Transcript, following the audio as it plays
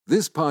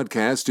This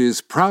podcast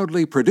is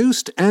proudly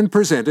produced and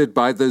presented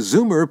by the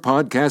Zoomer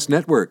Podcast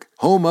Network,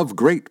 home of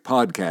great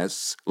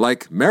podcasts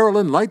like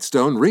Marilyn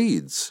Lightstone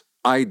Reads,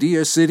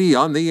 Idea City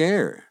on the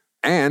Air,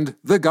 and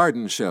The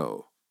Garden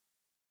Show.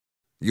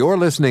 You're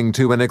listening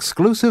to an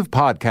exclusive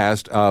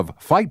podcast of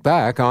Fight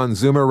Back on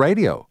Zoomer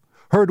Radio,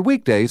 heard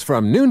weekdays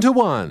from noon to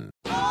 1.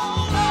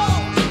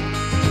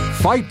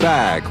 Fight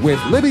Back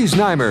with Libby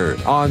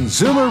Znaimer on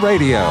Zoomer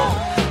Radio.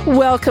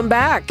 Welcome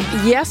back.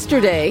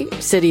 Yesterday,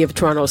 City of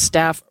Toronto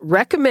staff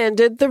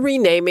recommended the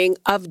renaming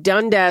of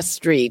Dundas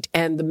Street,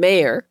 and the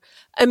mayor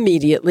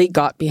immediately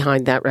got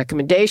behind that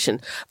recommendation.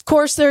 Of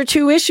course, there are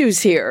two issues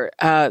here.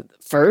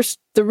 First,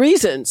 the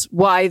reasons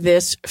why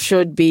this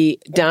should be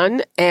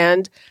done,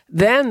 and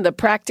then the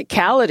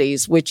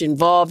practicalities, which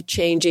involve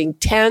changing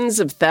tens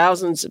of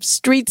thousands of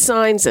street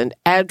signs and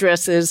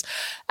addresses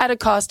at a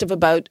cost of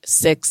about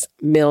 $6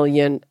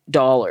 million.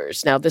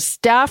 Now, the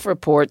staff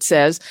report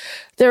says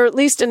there are at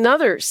least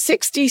another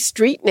 60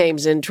 street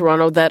names in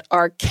Toronto that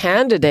are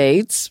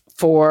candidates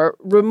for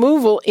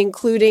removal,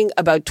 including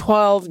about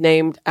 12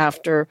 named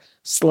after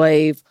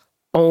slave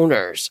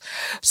owners.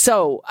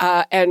 So,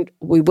 and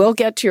we will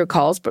get to your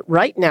calls, but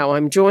right now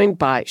I'm joined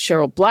by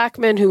Cheryl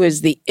Blackman, who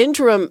is the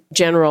Interim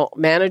General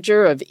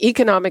Manager of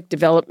Economic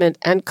Development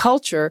and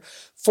Culture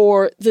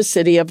for the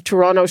City of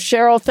Toronto.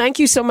 Cheryl, thank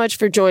you so much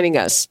for joining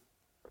us.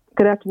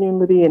 Good afternoon,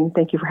 Libby, and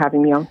thank you for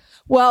having me on.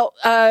 Well,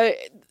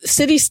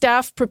 city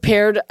staff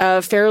prepared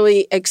a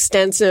fairly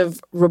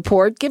extensive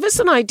report. Give us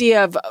an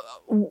idea of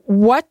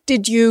what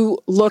did you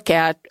look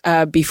at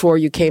before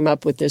you came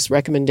up with this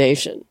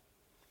recommendation?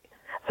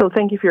 So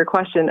thank you for your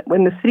question.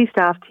 When the city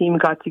staff team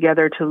got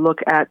together to look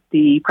at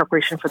the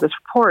preparation for this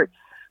report,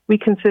 we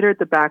considered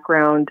the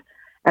background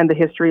and the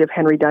history of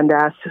Henry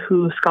Dundas,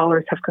 who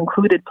scholars have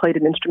concluded played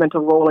an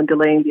instrumental role in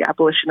delaying the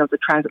abolition of the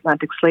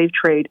transatlantic slave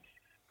trade,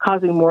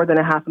 causing more than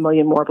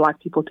 500,000 more Black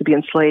people to be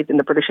enslaved in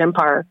the British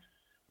Empire.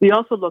 We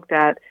also looked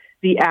at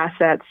the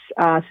assets,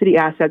 city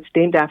assets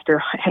named after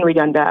Henry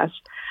Dundas,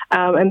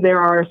 and there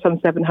are some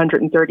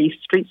 730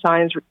 street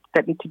signs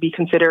that need to be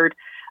considered.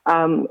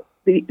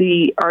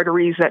 The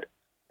arteries that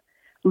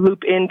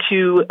loop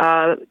into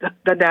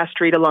Dundas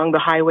Street along the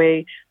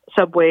highway,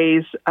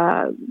 subways,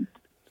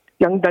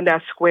 Young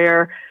Dundas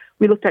Square.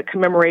 We looked at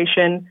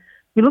commemoration.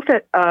 We looked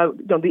at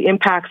the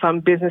impacts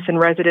on business and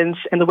residents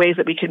and the ways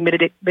that we could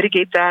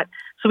mitigate that.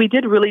 So we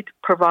did really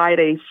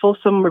provide a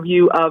fulsome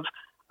review of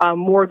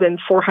more than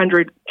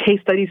 400 case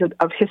studies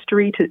of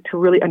history to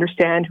really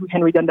understand who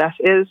Henry Dundas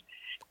is,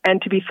 and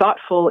to be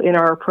thoughtful in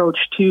our approach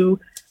to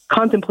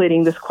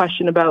contemplating this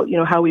question about,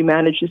 how we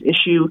manage this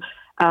issue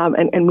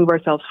and move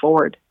ourselves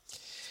forward.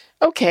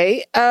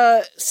 Okay,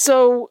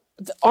 so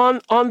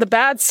on the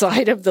bad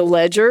side of the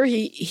ledger,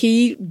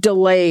 he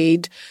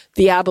delayed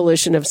the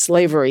abolition of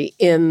slavery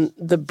in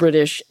the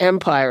British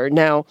Empire.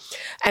 Now,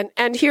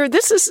 and here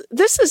this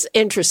is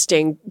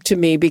interesting to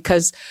me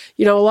because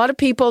a lot of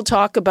people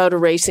talk about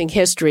erasing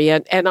history,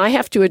 and I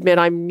have to admit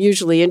I'm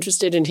usually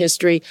interested in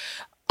history.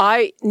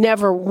 I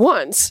never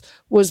once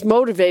was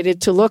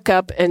motivated to look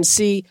up and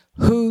see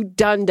who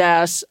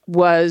Dundas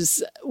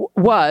was,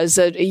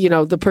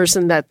 the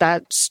person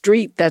that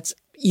street that's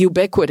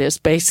ubiquitous,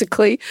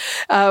 basically,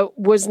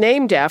 was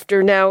named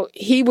after. Now,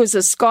 he was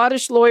a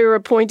Scottish lawyer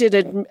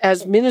appointed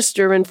as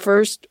minister in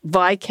 1st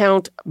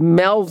Viscount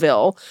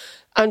Melville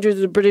under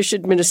the British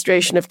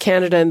administration of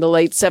Canada in the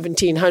late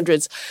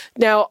 1700s.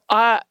 Now,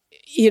 I've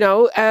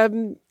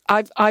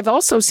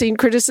also seen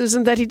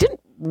criticism that he didn't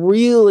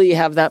really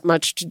have that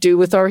much to do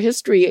with our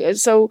history.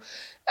 So,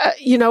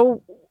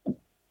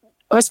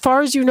 as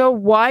far as you know,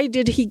 why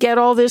did he get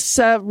all this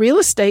real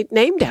estate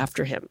named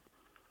after him?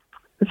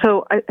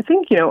 So I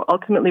think,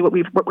 ultimately what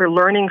we're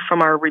learning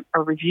from our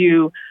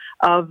review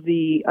of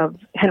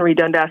Henry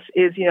Dundas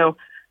is,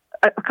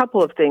 a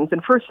couple of things.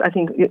 And first, I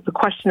think the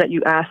question that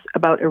you asked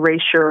about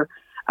erasure,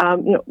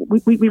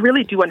 we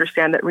really do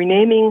understand that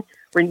renaming,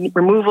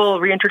 removal,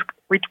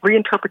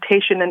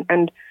 reinterpretation,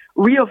 and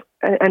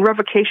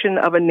revocation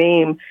of a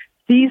name,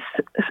 these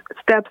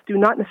steps do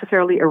not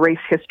necessarily erase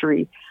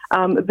history.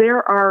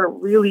 There are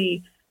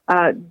really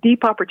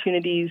deep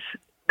opportunities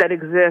that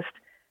exist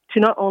to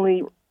not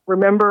only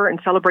remember and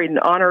celebrate and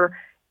honor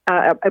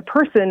a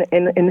person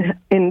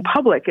in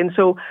public. And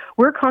so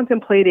we're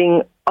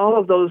contemplating all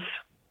of those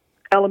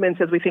elements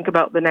as we think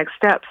about the next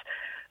steps.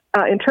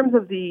 In terms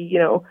of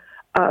the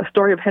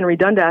story of Henry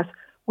Dundas,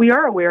 we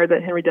are aware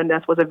that Henry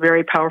Dundas was a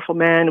very powerful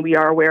man. We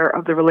are aware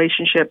of the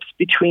relationships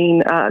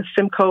between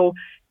Simcoe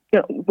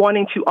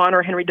wanting to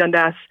honor Henry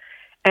Dundas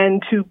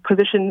and to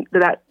position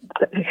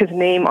his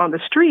name on the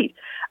street.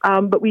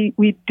 But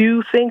we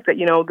do think that,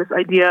 this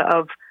idea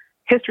of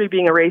history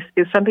being erased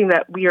is something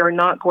that we are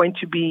not going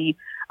to be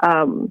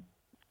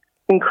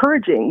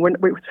encouraging.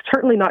 We're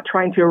certainly not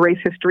trying to erase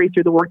history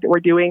through the work that we're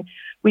doing.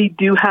 We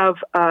do have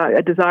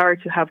a desire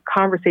to have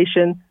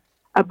conversation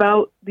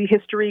about the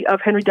history of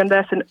Henry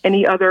Dundas and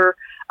any other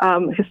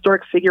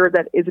historic figure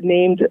that is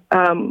named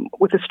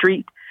with a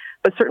street.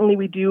 But certainly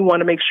we do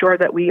want to make sure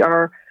that we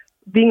are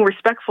being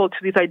respectful to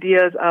these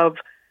ideas of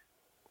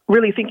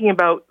really thinking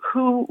about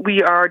who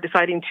we are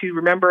deciding to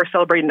remember,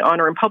 celebrate, and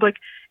honor in public,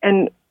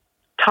 and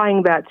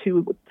tying that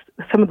to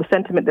some of the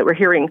sentiment that we're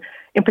hearing,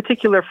 in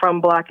particular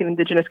from Black and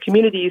Indigenous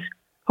communities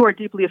who are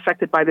deeply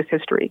affected by this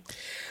history.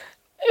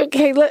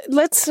 Okay,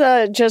 let's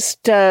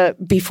just,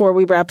 before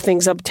we wrap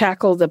things up,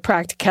 tackle the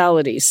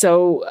practicality.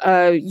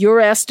 So your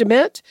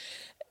estimate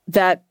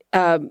that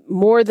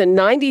more than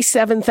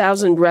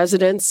 97,000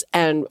 residents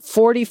and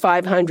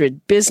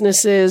 4,500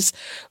 businesses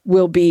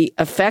will be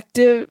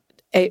affected.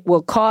 It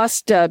will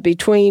cost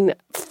between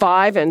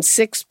 $5 and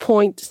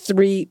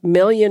 $6.3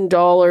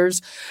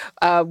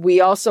 million.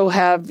 We also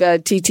have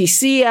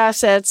TTC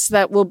assets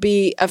that will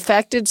be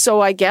affected.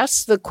 So I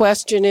guess the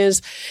question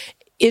is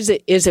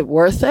it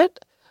worth it?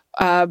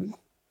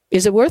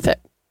 Is it worth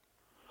it?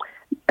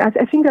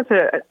 I think that's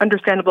an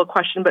understandable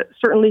question, but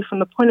certainly from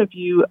the point of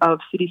view of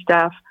city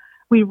staff,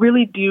 we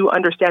really do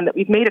understand that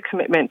we've made a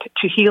commitment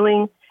to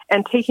healing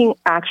and taking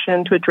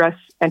action to address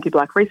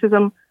anti-Black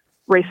racism,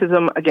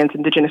 racism against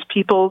Indigenous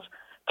peoples,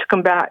 to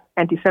combat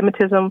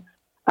anti-Semitism,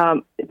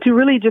 to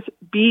really just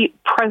be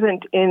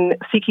present in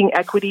seeking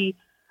equity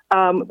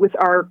with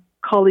our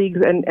colleagues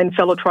and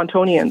fellow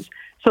Torontonians.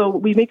 So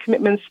we made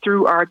commitments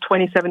through our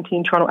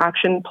 2017 Toronto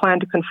Action Plan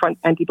to confront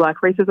anti-Black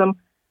racism,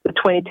 the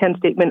 2010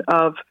 Statement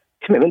of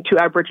Commitment to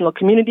Aboriginal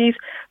Communities.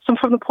 So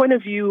from the point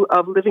of view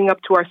of living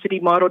up to our city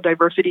motto,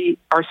 diversity,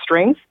 our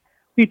strength,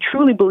 we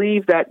truly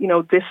believe that,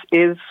 this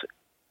is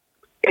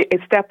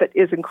a step that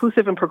is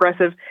inclusive and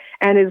progressive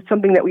and is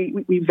something that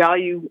we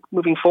value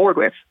moving forward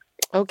with.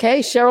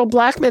 Okay. Cheryl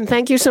Blackman,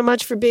 thank you so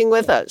much for being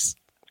with us.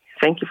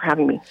 Thank you for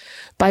having me.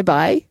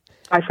 Bye-bye.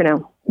 Bye for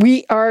now.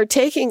 We are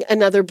taking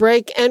another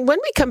break, and when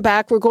we come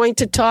back, we're going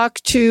to talk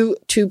to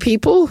two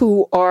people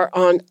who are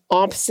on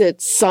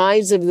opposite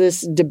sides of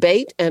this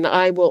debate, and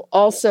I will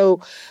also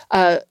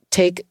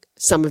take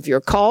some of your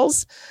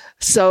calls.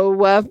 So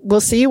we'll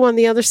see you on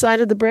the other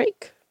side of the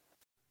break.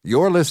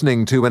 You're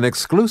listening to an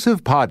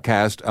exclusive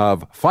podcast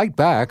of Fight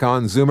Back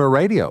on Zoomer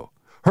Radio,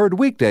 heard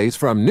weekdays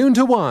from noon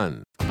to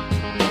 1.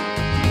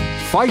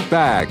 Fight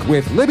Back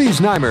with Libby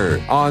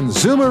Znaimer on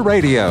Zoomer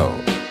Radio.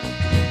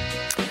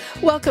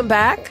 Welcome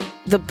back.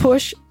 The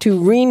push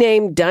to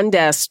rename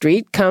Dundas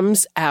Street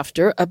comes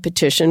after a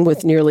petition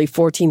with nearly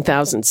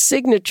 14,000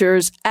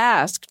 signatures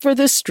asked for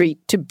the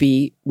street to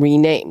be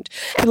renamed.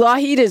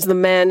 Lochhead is the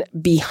man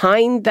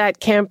behind that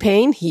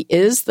campaign. He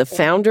is the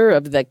founder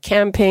of the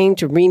campaign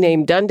to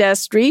rename Dundas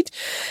Street.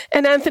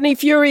 And Anthony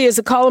Furey is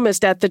a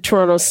columnist at the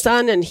Toronto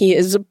Sun, and he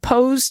is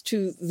opposed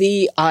to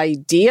the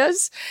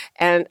ideas.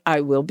 And I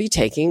will be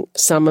taking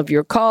some of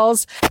your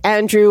calls.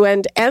 Andrew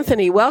and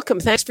Anthony, welcome.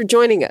 Thanks for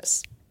joining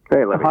us.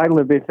 Hey, Libby. Hi,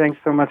 Libby. Thanks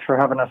so much for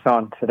having us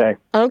on today.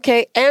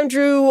 Okay.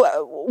 Andrew,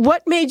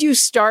 what made you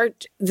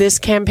start this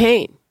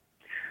campaign?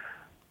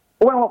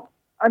 Well,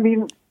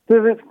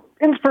 the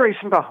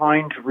inspiration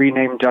behind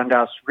Rename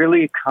Dundas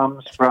really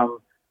comes from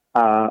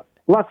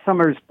last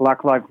summer's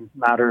Black Lives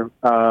Matter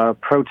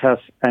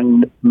protests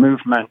and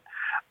movement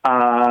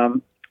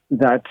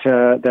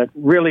that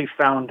really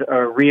found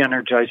a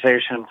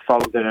re-energization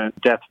following the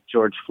death of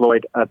George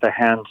Floyd at the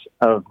hands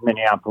of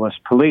Minneapolis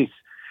police.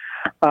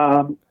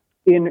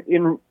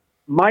 In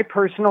my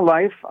personal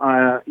life,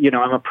 I'm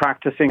a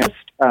practicing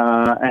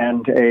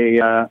and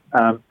an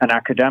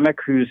academic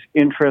whose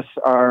interests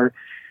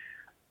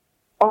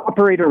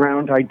operate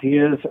around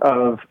ideas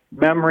of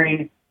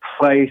memory,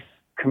 place,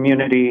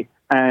 community,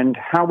 and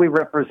how we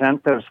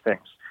represent those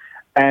things.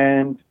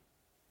 And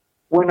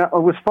when I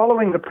was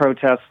following the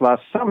protests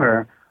last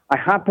summer, I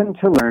happened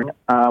to learn,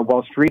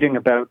 whilst reading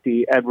about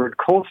the Edward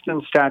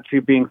Colston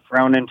statue being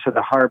thrown into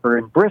the harbour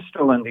in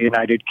Bristol in the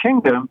United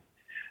Kingdom.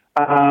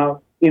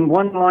 In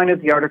one line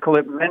of the article,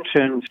 it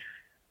mentioned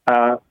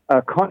a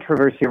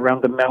controversy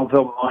around the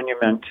Melville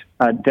Monument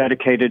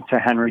dedicated to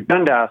Henry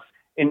Dundas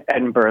in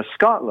Edinburgh,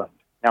 Scotland.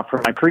 Now,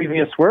 from my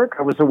previous work,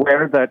 I was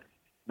aware that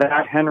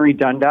Henry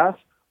Dundas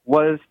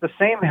was the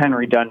same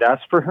Henry Dundas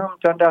for whom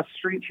Dundas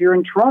Street here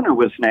in Toronto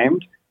was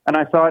named. And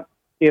I thought,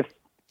 if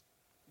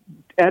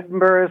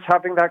Edinburgh is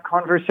having that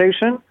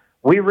conversation,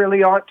 we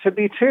really ought to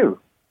be too.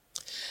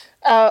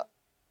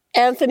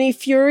 Anthony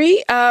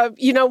Furey,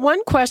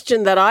 one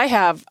question that I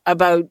have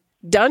about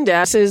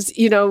Dundas is,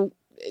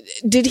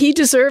 did he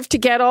deserve to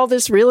get all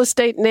this real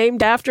estate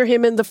named after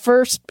him in the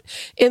first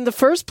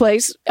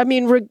place?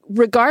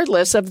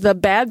 Regardless of the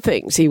bad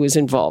things he was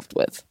involved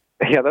with.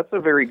 Yeah, that's a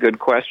very good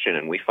question,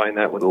 and we find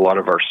that with a lot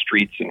of our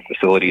streets and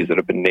facilities that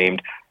have been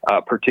named,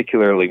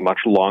 particularly much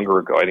longer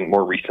ago. I think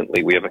more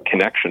recently we have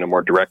a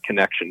more direct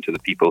connection to the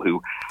people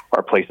who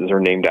our places are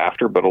named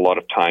after, but a lot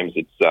of times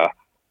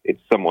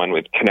it's someone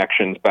with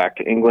connections back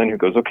to England who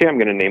goes, okay, I'm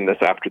going to name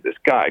this after this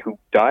guy who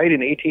died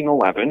in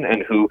 1811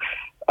 and who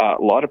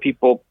a lot of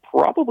people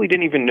probably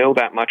didn't even know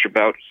that much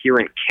about here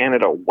in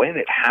Canada when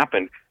it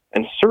happened.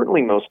 And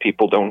certainly most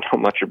people don't know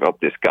much about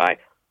this guy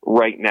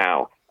right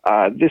now.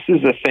 This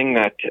is a thing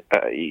that,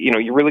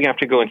 you really have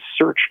to go in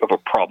search of a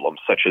problem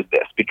such as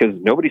this because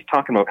nobody's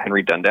talking about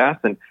Henry Dundas.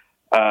 And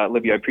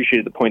Libby, I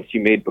appreciated the points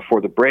you made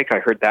before the break. I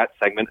heard that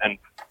segment. And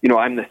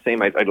I'm the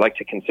same. I'd like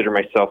to consider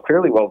myself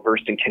fairly well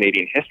versed in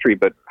Canadian history,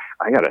 but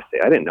I got to say,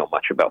 I didn't know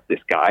much about this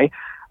guy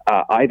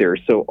either.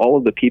 So all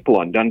of the people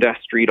on Dundas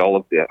Street, all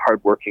of the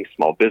hardworking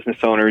small business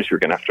owners who are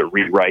going to have to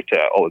rewrite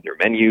all of their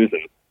menus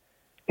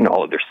and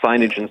all of their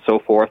signage and so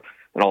forth,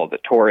 and all of the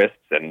tourists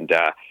and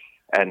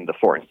the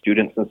foreign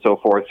students and so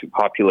forth who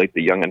populate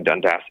the Yonge and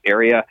Dundas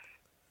area,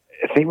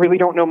 they really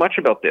don't know much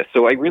about this.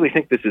 So I really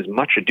think this is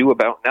much ado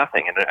about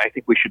nothing, and I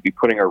think we should be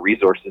putting our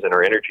resources and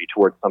our energy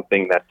towards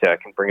something that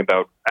can bring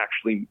about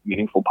actually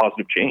meaningful,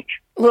 positive change.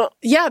 Well,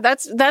 yeah,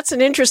 that's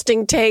an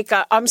interesting take.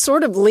 I'm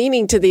sort of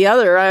leaning to the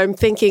other. I'm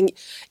thinking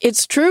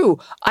it's true.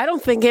 I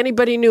don't think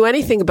anybody knew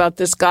anything about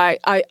this guy.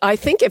 I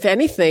think, if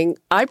anything,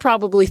 I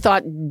probably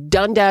thought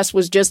Dundas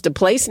was just a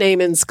place name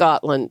in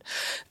Scotland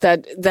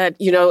that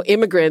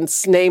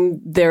immigrants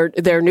named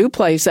their new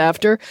place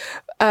after.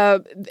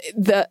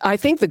 I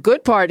think the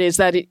good part is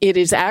that it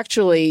is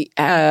actually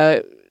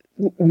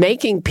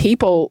making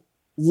people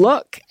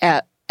look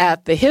at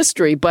the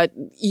history. But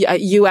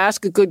you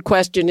ask a good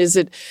question: is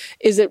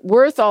it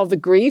worth all the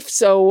grief?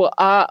 So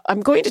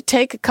I'm going to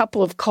take a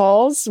couple of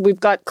calls. We've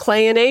got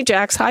Clay in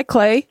Ajax. Hi,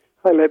 Clay.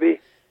 Hi,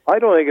 Libby. I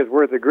don't think it's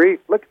worth the grief.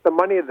 Look at the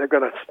money they're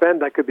going to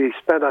spend that could be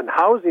spent on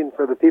housing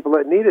for the people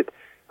that need it.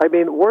 I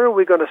mean, where are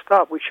we going to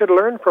stop? We should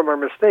learn from our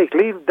mistake.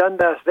 Leave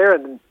Dundas there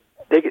and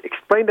they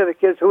explain to the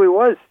kids who he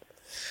was.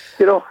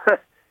 He's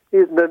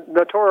not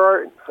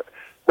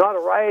a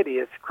rarity.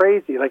 It's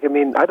crazy. I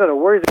don't know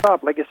where he's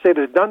stopped. Like I say,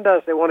 there's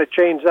Dundas. They want to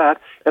change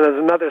that, and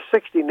there's another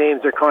 60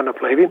 names they're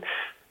contemplating.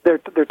 They're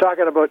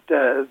talking about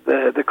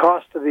the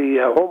cost to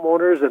the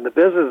homeowners and the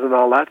business and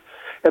all that.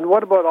 And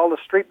what about all the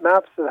street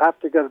maps that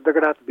they're going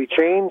to have to be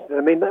changed? I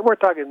mean, we're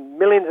talking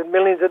millions and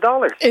millions of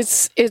dollars.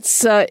 It's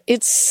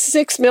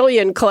 $6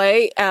 million,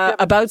 Clay,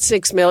 about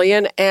 $6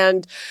 million,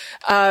 and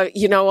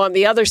on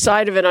the other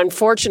side of it,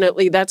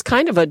 unfortunately, that's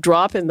kind of a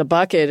drop in the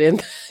bucket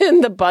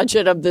in the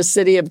budget of the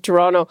City of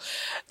Toronto.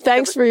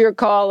 Thanks for your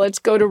call. Let's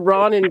go to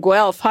Ron in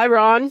Guelph. Hi,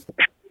 Ron.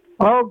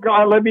 Oh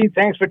God, Libby,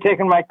 thanks for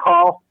taking my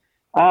call.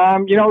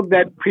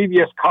 That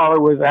previous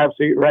caller was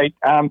absolutely right.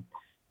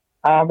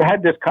 I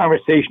had this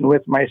conversation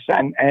with my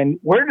son, and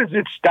where does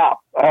it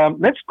stop?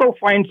 Let's go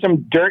find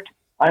some dirt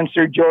on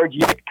Sir George,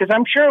 because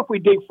I'm sure if we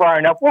dig far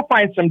enough, we'll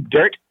find some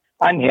dirt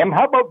on him.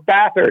 How about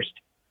Bathurst?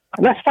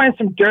 Let's find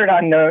some dirt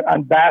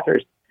on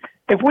Bathurst.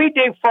 If we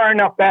dig far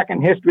enough back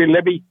in history,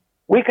 Libby,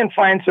 we can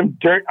find some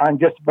dirt on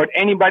just about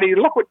anybody.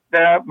 Look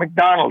at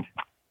McDonald.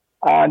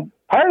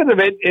 Part of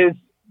it is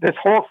this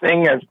whole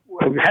thing, as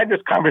we've had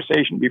this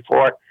conversation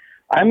before,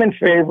 I'm in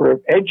favor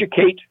of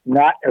educate,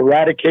 not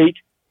eradicate.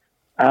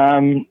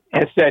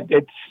 As said,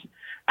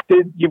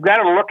 you've got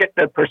to look at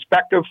the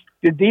perspective.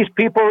 Did these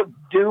people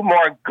do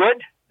more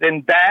good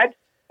than bad,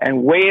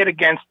 and weigh it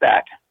against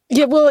that?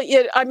 Yeah, well,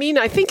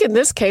 I think in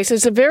this case,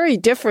 it's a very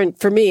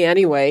different, for me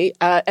anyway,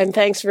 and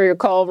thanks for your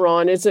call,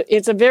 Ron.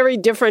 It's a very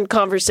different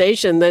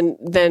conversation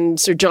than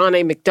Sir John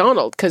A.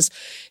 Macdonald, because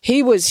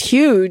he was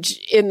huge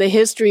in the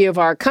history of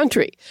our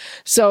country.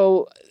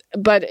 So,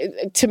 but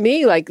to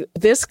me,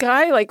 this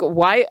guy,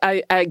 why,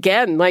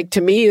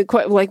 to me,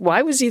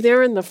 why was he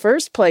there in the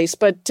first place?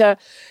 But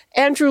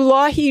Andrew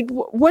Lochhead,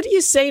 what do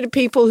you say to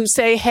people who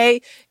say,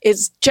 hey,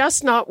 it's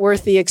just not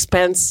worth the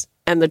expense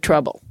and the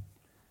trouble?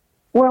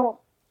 Well,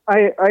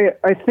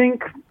 I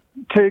think,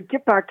 to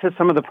get back to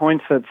some of the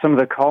points that some of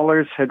the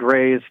callers had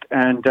raised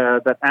and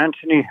that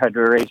Anthony had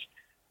raised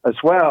as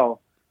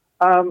well,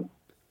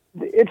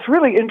 it's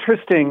really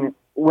interesting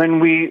when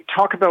we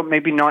talk about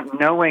maybe not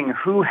knowing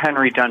who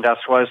Henry Dundas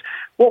was.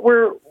 What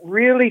we're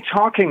really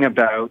talking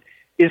about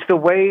is the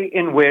way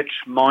in which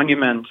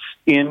monuments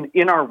in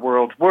our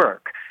world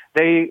work.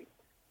 They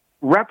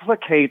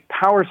replicate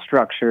power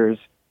structures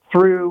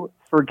through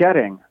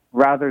forgetting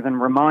rather than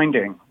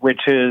reminding,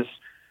 which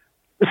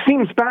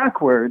seems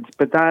backwards,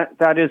 but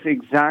that is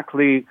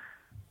exactly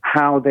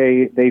how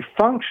they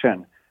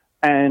function.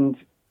 And,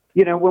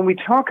 when we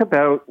talk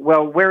about,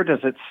 well, where does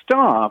it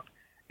stop?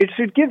 It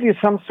should give you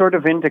some sort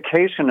of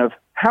indication of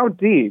how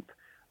deep,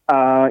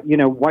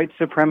 white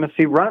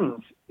supremacy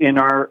runs in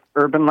our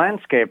urban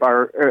landscape,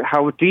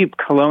 how deep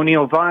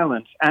colonial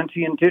violence,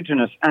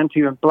 anti-Indigenous,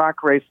 anti-Black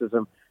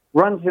racism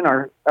runs in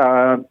our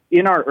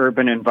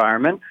urban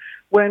environment.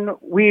 When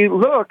we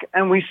look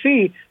and we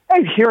see,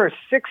 hey, here are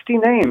 60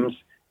 names,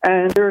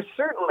 and there's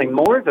certainly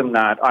more than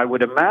that, I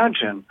would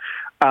imagine,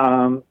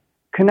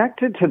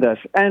 connected to this.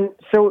 And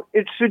so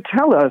it should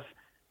tell us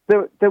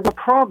that we're a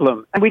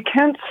problem. And we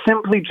can't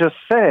simply just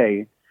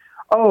say,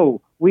 oh,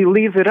 we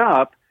leave it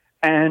up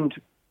and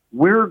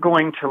we're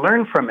going to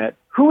learn from it.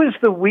 Who is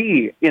the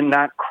we in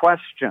that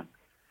question?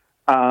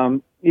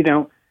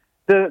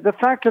 The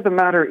fact of the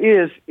matter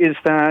is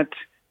that,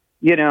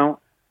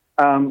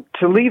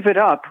 to leave it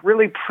up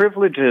really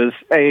privileges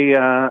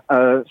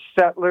a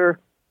settler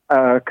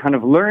kind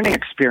of learning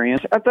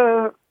experience at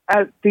the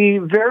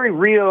very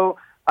real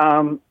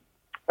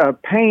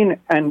pain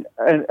and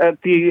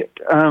at the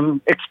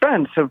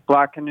expense of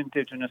Black and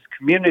Indigenous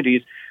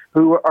communities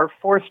who are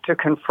forced to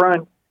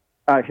confront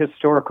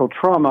historical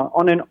trauma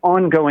on an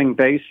ongoing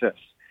basis.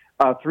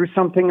 through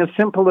something as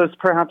simple as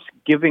perhaps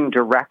giving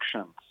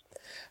directions.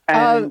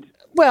 And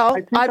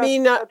to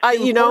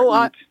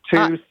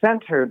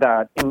center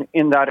that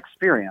in that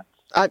experience.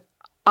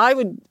 I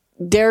would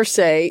dare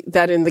say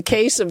that in the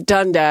case of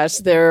Dundas,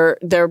 there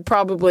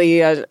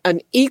probably an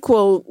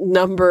equal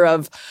number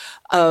of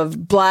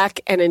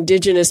Black and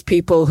Indigenous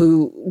people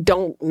who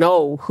don't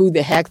know who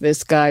the heck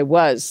this guy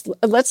was.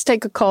 Let's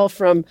take a call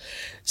from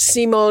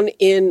Simone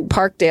in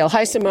Parkdale.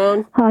 Hi,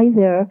 Simone. Hi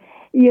there.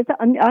 Yes,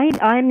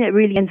 I'm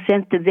really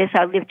incensed at this.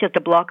 I live just a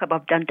block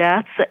above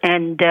Dundas,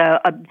 and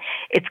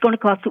it's going to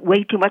cost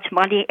way too much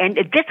money. And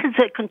this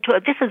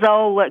is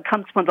all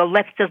comes from the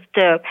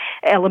leftist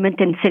element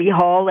in City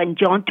Hall, and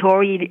John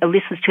Tory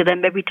listens to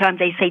them every time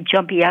they say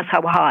 "jumpy ass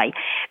how high."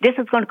 This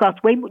is going to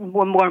cost way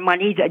more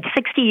money.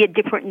 60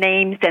 different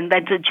names, and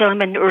as the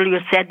gentleman earlier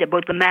said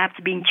about the maps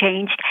being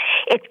changed,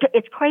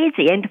 it's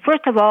crazy. And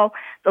first of all,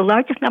 the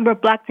largest number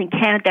of Blacks in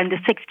Canada in the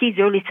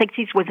early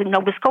 60s was in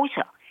Nova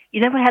Scotia. You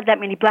never had that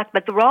many Blacks,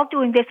 but they're all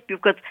doing this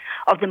because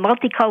of the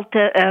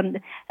multicultural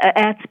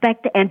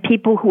aspect and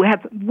people who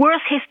have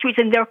worse histories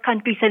in their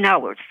countries than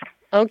ours.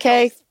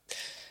 Okay.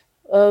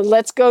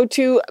 Let's go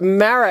to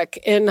Marek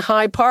in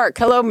High Park.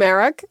 Hello,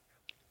 Marek.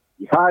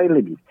 Hi,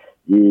 Libby.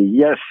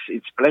 Yes,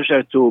 it's a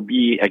pleasure to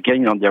be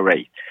again on the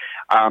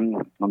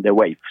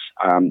waves.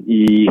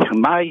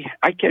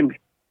 I came,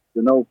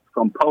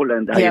 from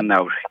Poland. Yep. I am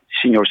now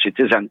senior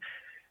citizen.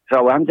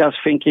 So I'm just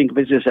thinking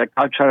this is a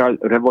cultural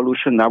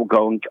revolution now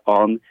going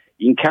on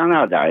in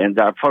Canada. And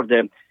for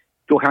the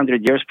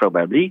 200 years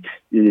probably,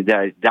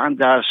 the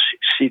Dundas,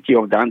 city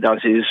of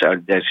Dundas is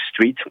the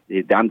street,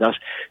 Dundas.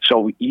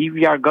 So if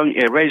we are going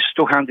to erase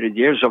 200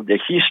 years of the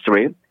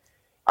history,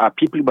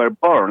 people were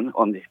born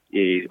on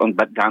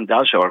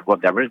Dundas or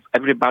whatever.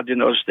 Everybody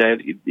knows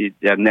the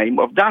name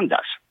of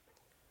Dundas.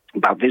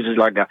 But this is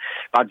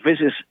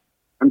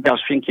I'm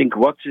just thinking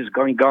what is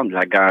going on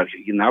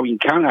now in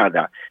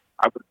Canada.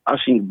 I was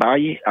passing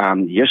by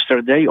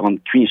yesterday on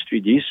Queen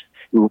Street East,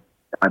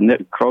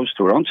 close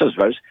to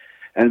Roncesvalles,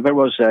 and there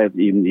was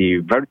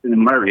the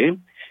Virgin Mary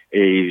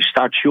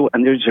statue,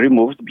 and it was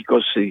removed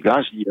because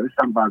last year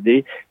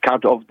somebody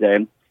cut off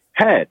the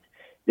head.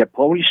 The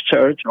Polish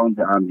church on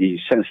the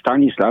St.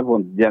 Stanislav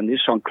on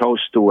Denison,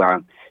 close to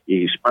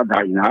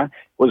Spadina,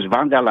 was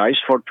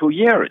vandalized for 2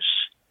 years.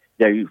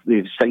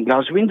 The stained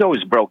glass window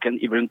is broken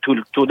even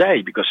to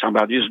today because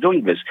somebody is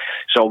doing this.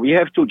 So we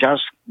have to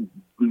just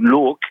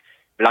look.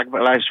 Black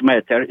Lives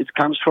Matter, it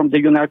comes from the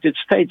United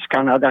States.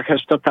 Canada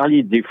has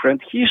totally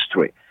different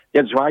history.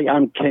 That's why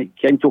I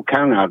came to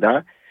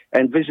Canada,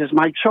 and this is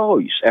my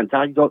choice. And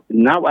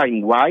now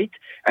I'm white,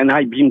 and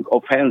I've been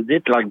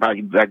offended,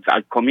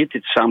 I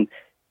committed some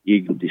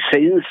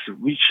sins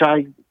which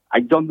I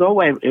don't know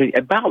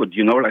about,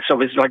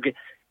 so it's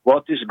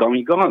what is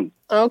going on?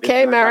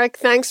 Okay, Marek,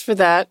 thanks for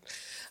that.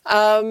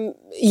 The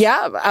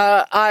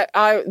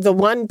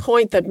one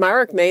point that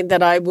Marek made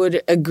that I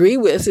would agree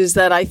with is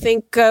that I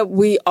think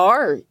we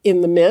are in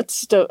the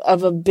midst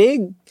of a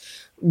big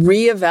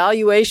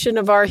reevaluation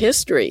of our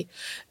history.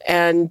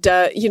 And,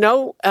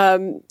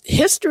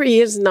 history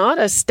is not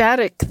a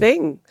static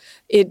thing.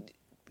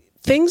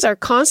 Things are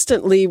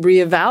constantly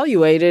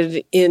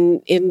reevaluated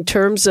in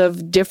terms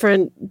of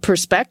different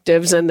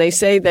perspectives. And they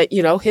say that,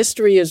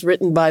 history is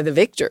written by the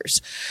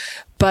victors.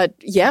 But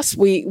yes,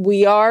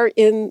 we are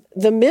in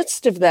the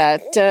midst of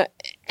that.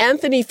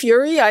 Anthony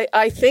Furey,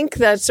 I think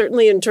that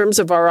certainly in terms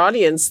of our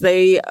audience,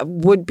 they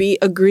would be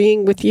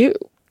agreeing with you.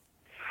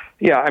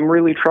 Yeah, I'm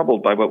really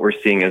troubled by what we're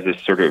seeing as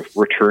this sort of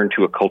return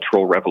to a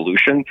cultural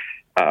revolution.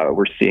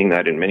 We're seeing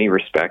that in many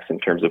respects in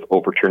terms of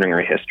overturning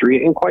our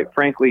history, and quite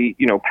frankly,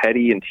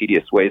 petty and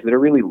tedious ways that are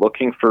really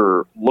looking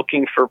for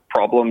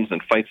problems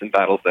and fights and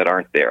battles that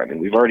aren't there. I mean,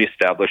 we've already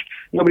established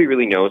nobody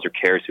really knows or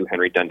cares who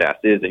Henry Dundas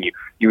is, and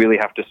you really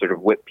have to sort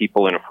of whip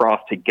people in a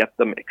froth to get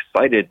them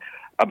excited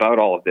about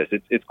all of this.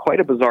 It's quite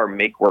a bizarre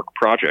make-work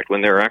project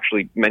when there are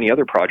actually many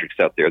other projects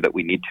out there that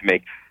we need to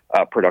make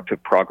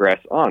productive progress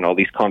on. All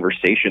these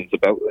conversations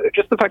about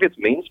just the fact it's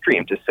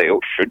mainstream to say,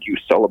 should you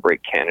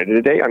celebrate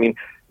Canada Day? I mean,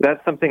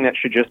 that's something that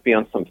should just be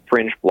on some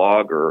fringe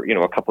blog or,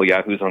 a couple of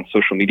yahoos on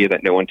social media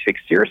that no one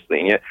takes seriously.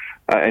 And yet,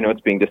 I know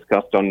it's being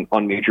discussed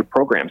on major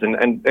programs.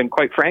 And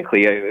quite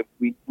frankly,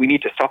 we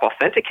need to stop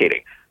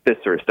authenticating this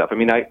sort of stuff. I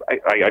mean, I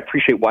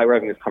appreciate why we're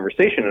having this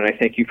conversation, and I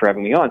thank you for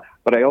having me on.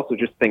 But I also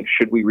just think,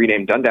 should we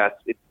rename Dundas?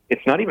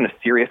 It's not even a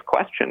serious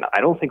question. I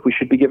don't think we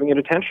should be giving it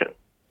attention.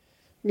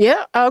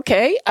 Yeah.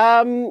 Okay.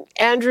 Andrew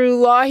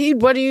Lochhead,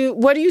 what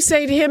do you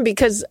say to him?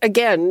 Because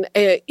again,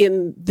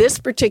 in this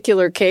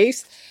particular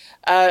case,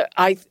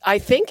 I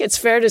think it's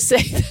fair to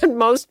say that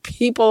most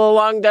people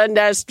along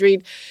Dundas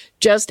Street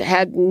just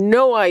had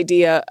no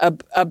idea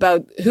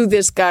about who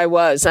this guy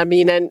was. I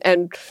mean,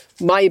 and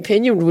my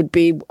opinion would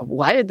be,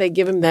 why did they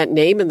give him that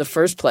name in the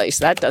first place?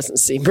 That doesn't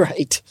seem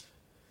right.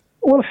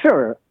 Well,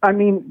 sure. I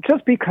mean,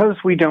 just because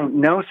we don't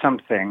know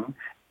something,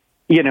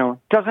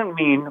 doesn't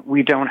mean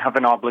we don't have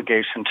an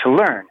obligation to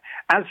learn.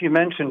 As you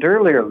mentioned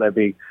earlier,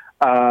 Libby,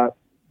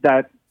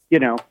 that,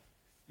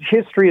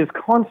 history is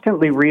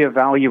constantly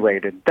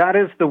reevaluated. That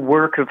is the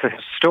work of a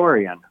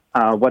historian.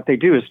 What they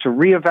do is to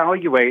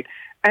reevaluate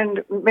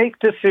and make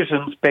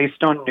decisions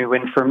based on new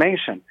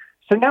information.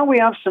 So now we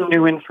have some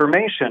new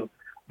information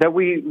that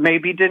we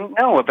maybe didn't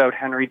know about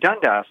Henry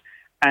Dundas.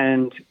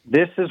 And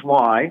this is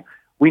why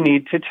we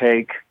need to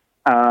take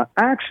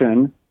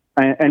action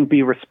and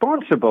be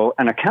responsible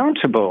and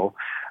accountable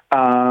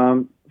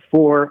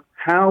for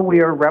how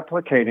we are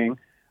replicating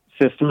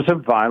systems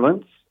of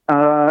violence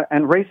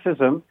and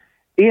racism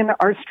in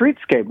our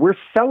streetscape. We're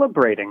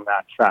celebrating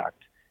that fact.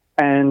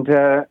 And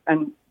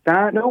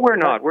that... No, we're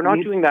not. We're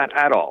not doing that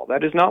at all.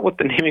 That is not what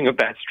the naming of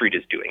that street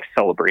is doing,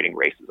 celebrating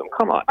racism.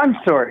 Come on. I'm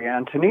sorry,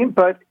 Anthony,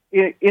 but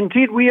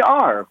indeed we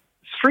are.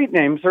 Street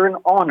names are an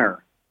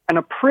honor and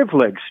a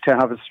privilege to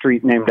have a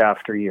street named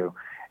after you.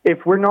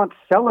 If we're not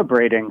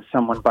celebrating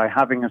someone by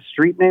having a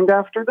street named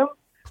after them,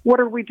 what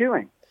are we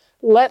doing?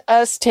 Let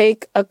us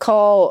take a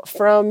call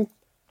from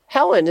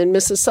Helen in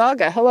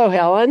Mississauga. Hello,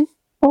 Helen.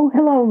 Oh,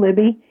 hello,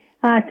 Libby.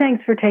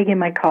 Thanks for taking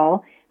my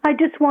call. I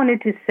just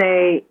wanted to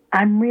say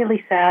I'm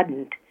really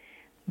saddened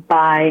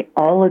by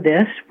all of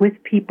this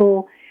with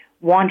people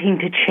wanting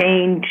to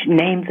change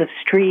names of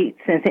streets.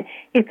 And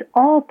it's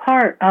all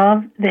part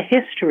of the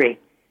history.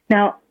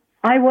 Now,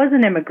 I was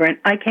an immigrant.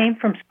 I came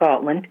from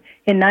Scotland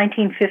in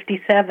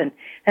 1957,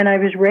 and I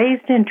was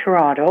raised in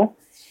Toronto.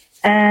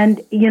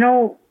 And, you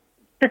know,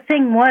 the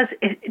thing was,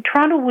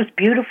 Toronto was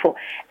beautiful,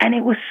 and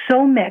it was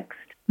so mixed,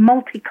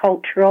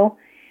 multicultural,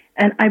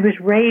 and I was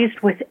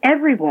raised with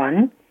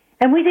everyone,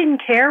 and we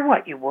didn't care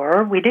what you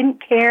were. We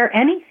didn't care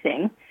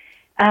anything.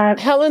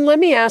 Helen, let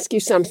me ask you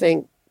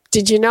something.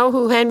 Did you know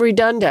who Henry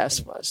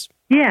Dundas was?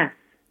 Yeah.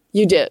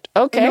 You did?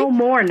 Okay. I know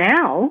more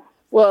now.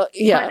 Well,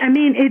 yeah. But, I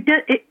mean,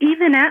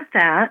 even at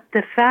that,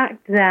 the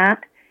fact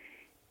that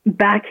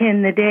back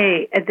in the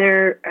day,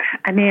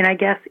 I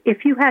guess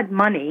if you had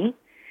money,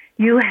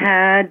 you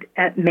had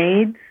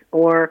maids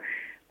or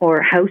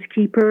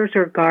housekeepers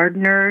or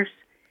gardeners.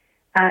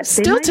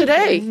 Still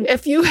today,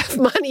 if you have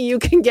money, you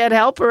can get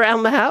help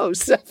around the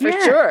house, for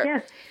sure.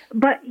 Yes,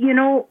 but, you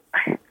know,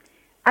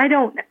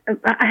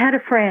 I had a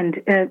friend,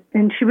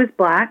 and she was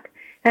black,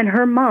 and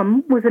her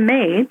mom was a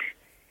maid,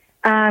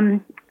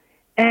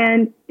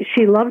 and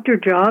she loved her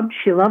job.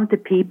 She loved the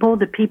people.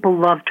 The people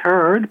loved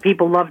her. The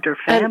people loved her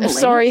family. And,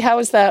 sorry, how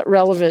is that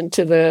relevant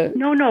to the...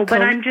 No,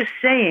 but I'm just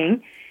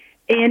saying,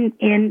 in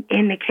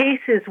the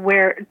cases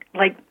where,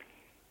 like,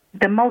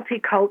 the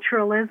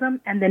multiculturalism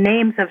and the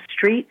names of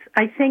streets,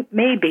 I think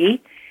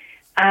maybe,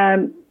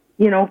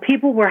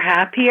 people were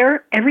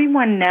happier.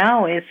 Everyone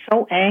now is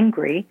so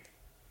angry.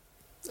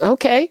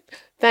 Okay.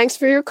 Thanks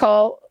for your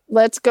call.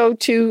 Let's go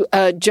to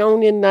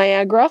Joan in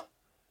Niagara.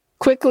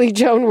 Quickly,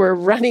 Joan, we're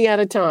running out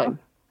of time.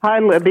 Hi,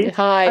 Libby.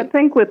 Hi. I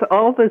think with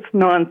all this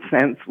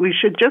nonsense, we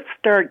should just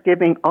start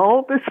giving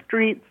all the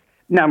streets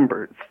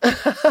numbers.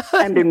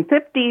 And in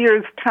 50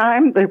 years'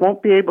 time, they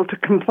won't be able to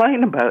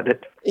complain about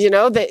it. You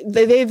know,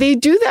 they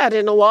do that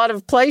in a lot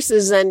of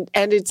places, and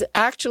it's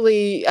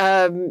actually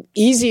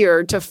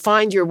easier to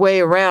find your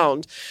way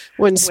around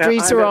when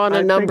streets are on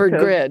a numbered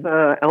grid.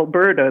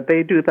 Alberta,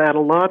 they do that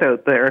a lot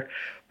out there.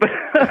 But,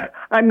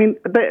 I mean,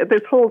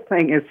 this whole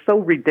thing is so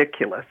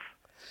ridiculous.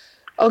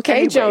 Okay,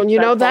 anyway, Joan, you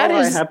know,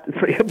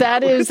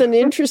 that is an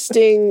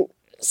interesting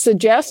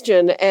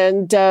suggestion.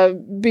 And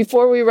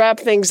before we wrap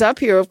things up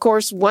here, of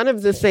course, one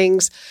of the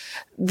things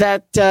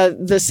that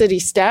the city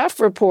staff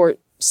report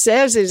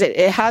says is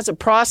it has a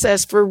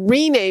process for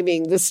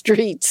renaming the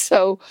streets.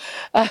 So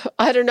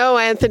I don't know,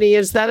 Anthony,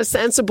 is that a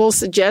sensible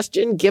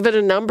suggestion? Give it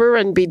a number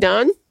and be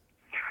done?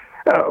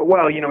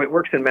 Well, you know, it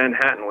works in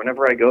Manhattan.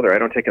 Whenever I go there, I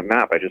don't take a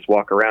map. I just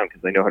walk around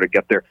because I know how to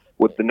get there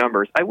with the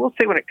numbers. I will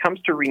say when it comes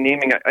to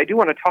renaming, I do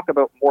want to talk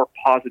about more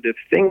positive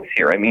things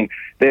here. I mean,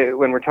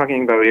 when we're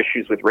talking about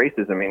issues with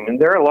racism, I mean,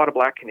 there are a lot of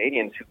Black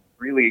Canadians who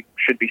really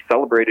should be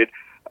celebrated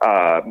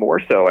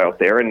more so out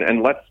there.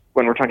 And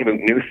when we're talking about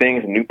new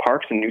things, new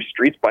parks and new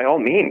streets, by all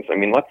means, I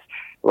mean,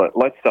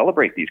 let's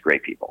celebrate these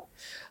great people.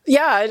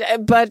 Yeah,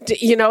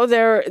 but, you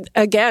know,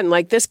 again,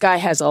 like this guy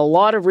has a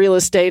lot of real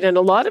estate, and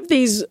a lot of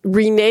these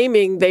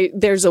renaming,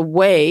 there's a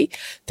way,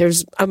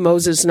 there's a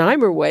Moses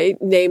Znaimer way,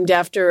 named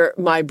after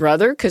my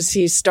brother, because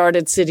he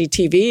started City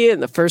TV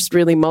and the first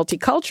really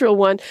multicultural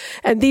one.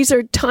 And these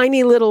are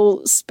tiny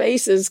little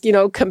spaces, you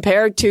know,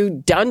 compared to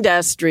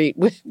Dundas Street,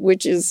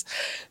 which is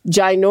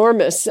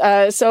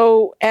ginormous.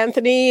 So,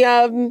 Anthony,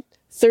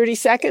 30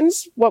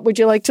 seconds, what would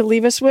you like to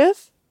leave us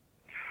with?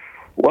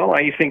 Well,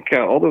 I think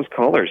all those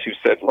callers who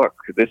said, look,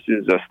 this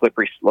is a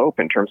slippery slope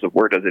in terms of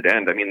where does it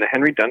end. I mean, the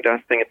Henry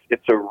Dundas thing,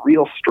 it's a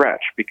real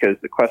stretch because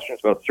the questions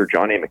about Sir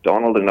John A.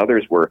 Macdonald and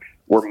others were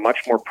much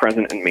more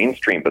present and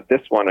mainstream. But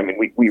this one, I mean,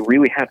 we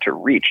really had to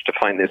reach to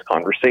find this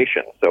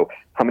conversation. So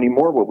how many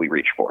more will we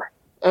reach for?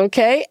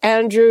 Okay.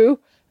 Andrew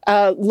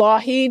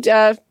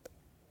Lochhead,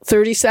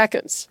 30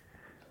 seconds.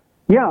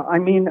 Yeah, I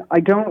mean,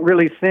 I don't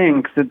really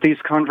think that these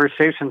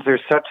conversations are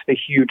such a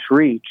huge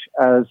reach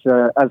as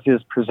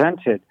is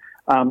presented.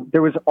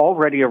 There was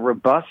already a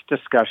robust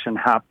discussion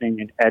happening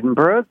in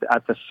Edinburgh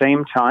at the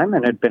same time,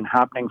 and had been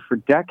happening for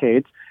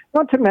decades.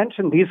 Not to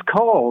mention these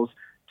calls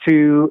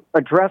to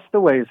address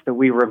the ways that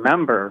we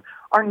remember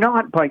are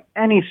not by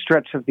any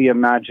stretch of the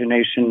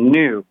imagination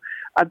new.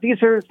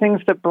 These are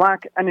things that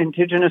Black and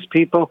Indigenous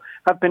people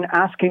have been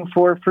asking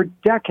for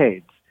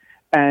decades.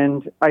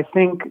 And I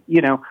think,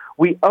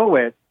 we owe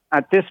it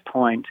at this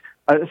point,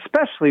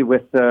 especially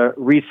with the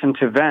recent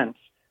events,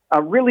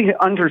 really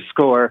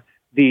underscore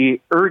the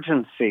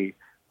urgency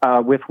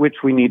with which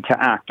we need to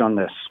act on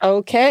this.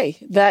 Okay,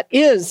 that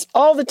is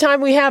all the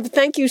time we have.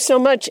 Thank you so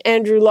much,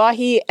 Andrew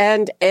Lochhead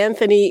and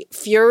Anthony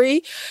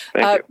Furey.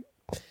 Thank you.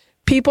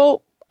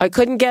 People, I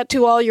couldn't get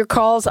to all your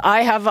calls.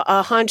 I have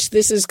a hunch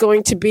this is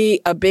going to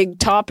be a big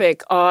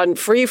topic on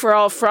Free for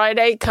All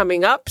Friday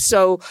coming up.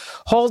 So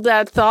hold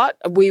that thought.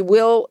 We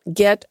will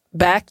get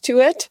back to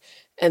it.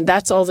 And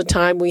that's all the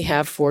time we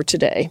have for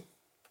today.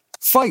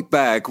 Fight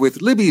Back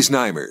with Libby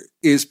Znaimer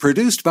is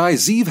produced by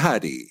Zeev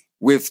Hadi,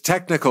 with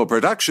technical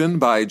production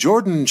by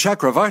Jordan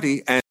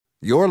Chakravarti. And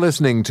you're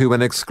listening to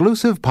an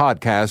exclusive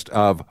podcast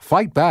of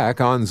Fight Back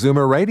on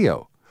Zoomer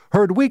Radio.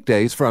 Heard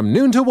weekdays from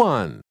noon to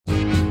 1.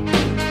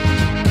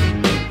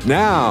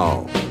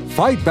 Now,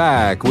 Fight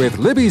Back with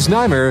Libby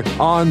Znaimer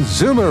on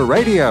Zoomer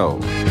Radio.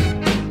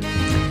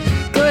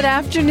 Good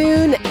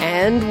afternoon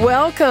and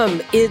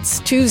welcome.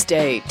 It's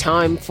Tuesday,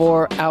 time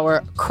for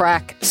our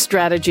Crack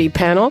Strategy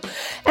panel.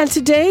 And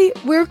today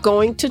we're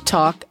going to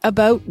talk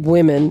about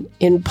women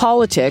in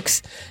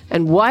politics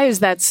and why is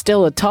that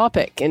still a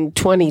topic in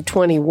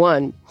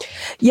 2021.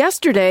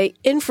 Yesterday,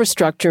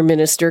 Infrastructure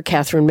Minister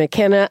Catherine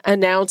McKenna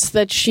announced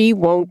that she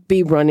won't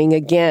be running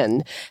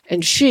again.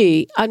 And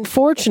she,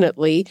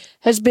 unfortunately,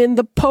 has been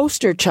the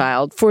poster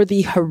child for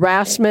the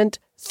harassment,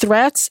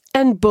 threats,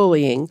 and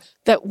bullying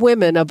that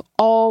women of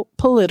all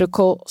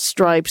political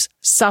stripes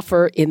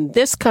suffer in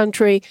this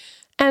country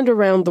and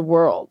around the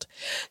world.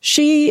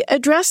 She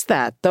addressed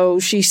that, though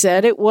she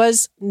said it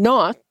was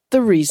not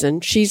the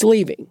reason she's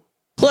leaving.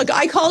 Look,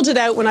 I called it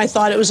out when I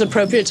thought it was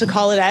appropriate to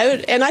call it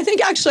out. And I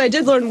think actually I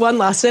did learn one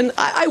lesson.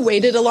 I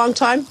waited a long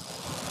time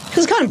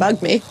because it kind of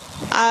bugged me.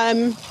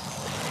 And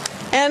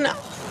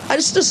I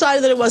just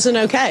decided that it wasn't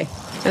okay.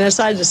 And I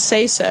decided to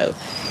say so.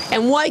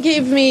 And what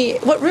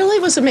really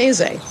was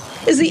amazing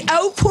is the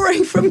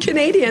outpouring from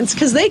Canadians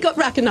because they got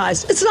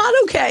recognized. It's not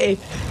okay.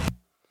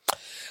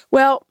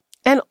 Well,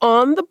 and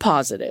on the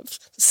positive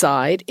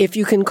side, if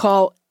you can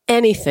call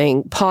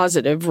anything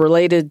positive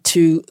related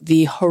to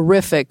the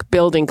horrific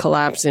building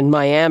collapse in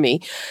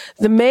Miami,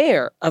 the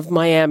mayor of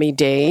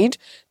Miami-Dade,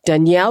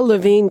 Daniella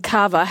Levine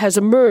Cava, has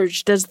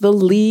emerged as the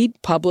lead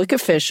public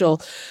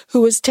official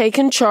who has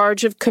taken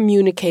charge of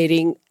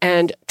communicating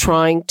and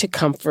trying to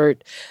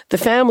comfort the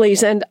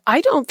families. And I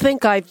don't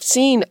think I've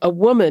seen a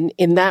woman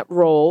in that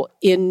role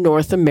in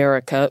North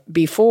America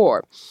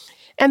before.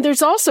 And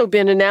there's also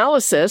been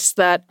analysis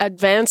that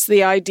advanced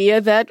the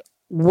idea that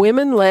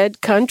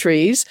women-led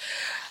countries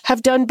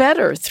have done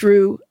better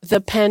through the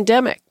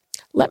pandemic.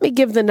 Let me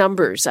give the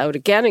numbers out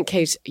again in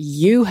case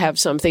you have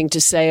something to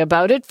say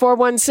about it.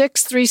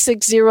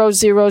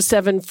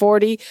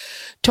 416-360-0740,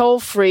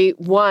 toll free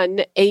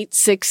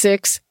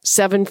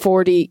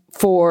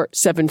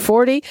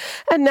 1-866-740-4740.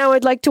 And now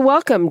I'd like to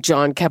welcome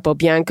John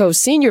Capobianco,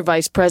 Senior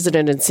Vice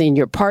President and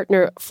Senior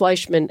Partner,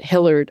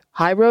 FleishmanHillard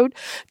HighRoad.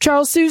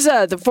 Charles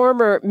Sousa, the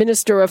former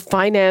Minister of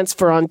Finance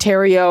for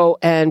Ontario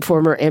and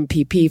former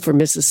MPP for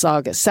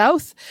Mississauga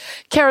South.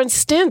 Karen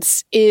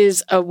Stintz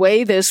is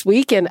away this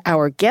week, and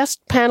our guest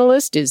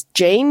panelist is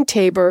Jane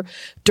Tabor,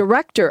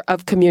 Director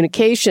of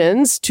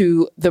Communications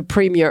to the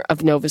Premier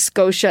of Nova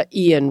Scotia,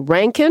 Iain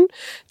Rankin.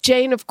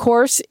 Jane, of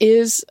course,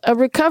 is a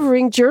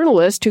recovering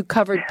journalist who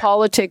covered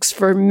politics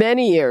for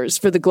many years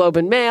for the Globe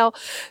and Mail,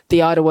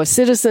 the Ottawa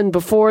Citizen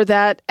before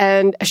that,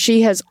 and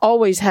she has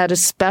always had a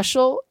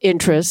special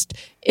interest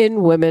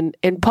in women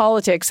in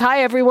politics.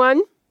 Hi,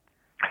 everyone.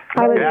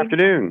 Hi, good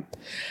afternoon.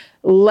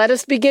 Let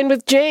us begin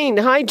with Jane.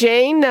 Hi,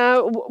 Jane.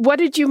 What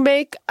did you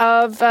make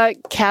of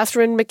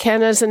Catherine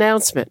McKenna's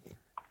announcement?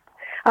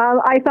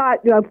 I thought,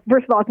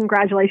 first of all,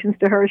 congratulations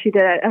to her. She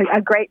did a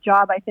great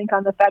job, I think,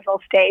 on the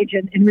federal stage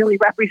and really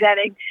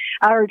representing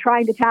or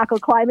trying to tackle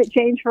climate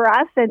change for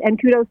us,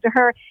 and kudos to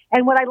her.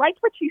 And what I liked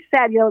what she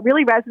said, it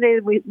really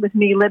resonated with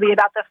me, Libby,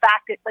 about the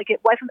fact that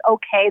it wasn't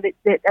okay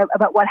that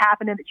about what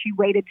happened and that she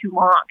waited too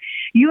long.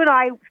 You and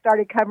I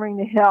started covering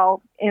the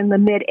Hill in the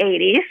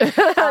mid-'80s.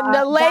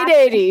 The late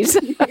 80s.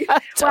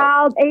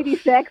 Well,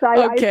 86,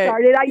 I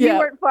started. You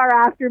weren't far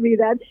after me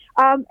then.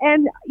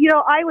 And,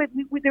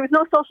 there was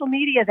no social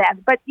media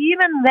then. But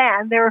even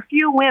then, there were a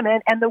few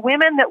women, and the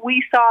women that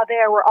we saw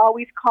there were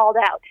always called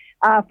out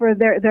for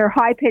their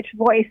high-pitched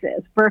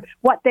voices, for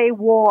what they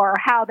wore,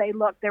 how they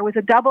looked. There was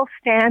a double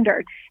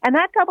standard. And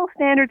that double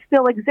standard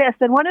still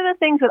exists. And one of the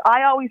things that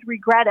I always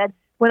regretted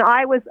when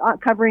I was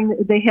covering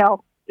the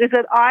Hill is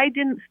that I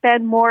didn't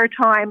spend more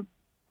time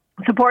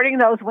supporting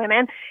those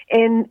women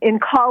in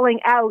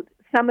calling out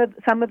some of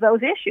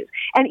those issues.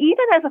 And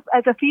even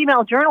as a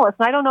female journalist,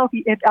 and I don't know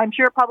if I'm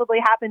sure it probably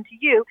happened to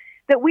you,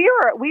 that we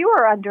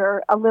were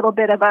under a little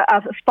bit of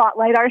a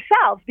spotlight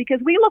ourselves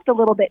because we looked a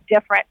little bit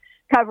different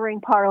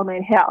covering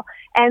Parliament Hill.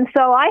 And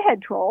so I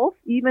had trolls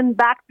even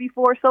back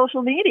before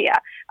social media.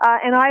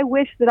 And I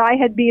wish that I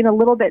had been a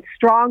little bit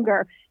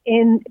stronger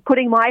in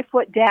putting my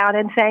foot down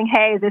and saying,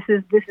 hey, this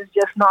is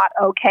just not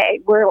okay.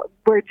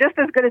 We're just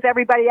as good as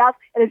everybody else.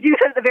 And as you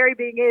said at the very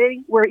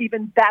beginning, we're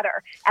even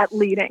better at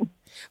leading.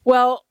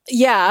 Well,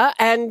 yeah.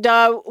 And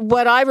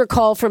what I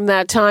recall from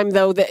that time,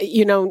 though, that,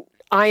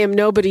 I am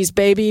nobody's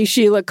baby,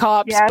 Sheila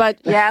Copps. Yes, but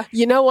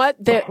you know what?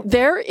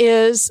 There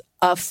is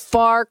a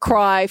far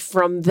cry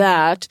from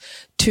that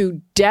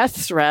to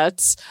death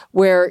threats,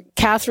 where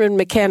Catherine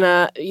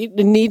McKenna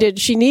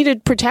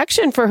needed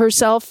protection for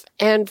herself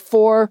and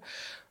for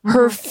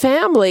her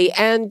family.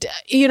 And,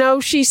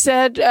 she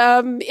said,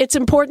 it's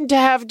important to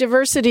have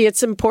diversity.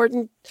 It's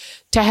important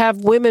to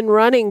have women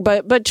running.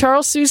 But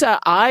Charles Sousa,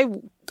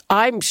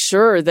 I'm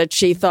sure that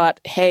she thought,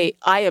 hey,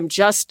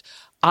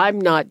 I'm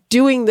not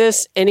doing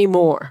this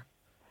anymore.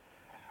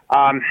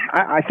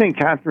 I think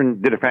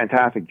Catherine did a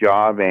fantastic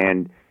job,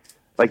 and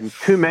like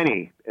too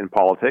many in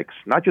politics,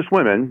 not just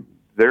women,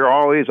 there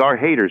always are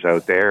haters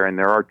out there, and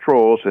there are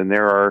trolls, and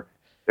there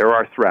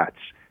are threats.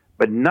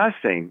 But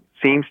nothing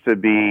seems to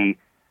be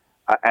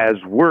as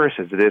worse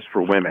as it is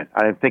for women.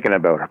 I'm thinking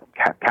about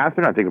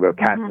Catherine. I'm thinking about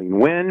Kathleen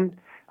Wynne.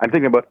 I'm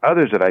thinking about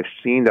others that I've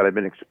seen that I've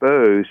been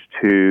exposed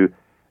to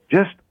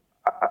just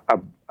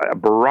a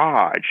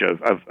barrage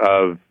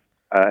of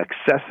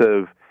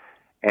excessive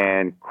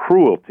and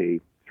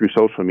cruelty through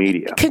social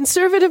media.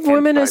 Conservative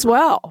women as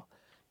well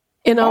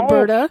in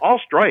Alberta. All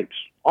stripes.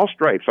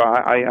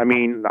 I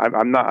mean,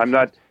 I'm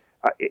not.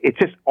 It's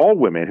just all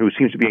women who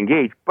seems to be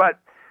engaged. But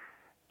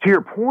to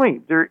your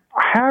point, there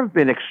have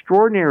been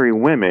extraordinary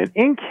women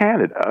in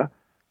Canada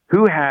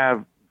who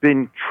have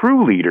been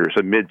true leaders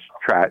amidst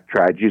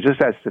tragedies,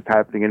 just as it's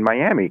happening in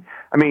Miami.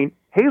 I mean,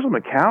 Hazel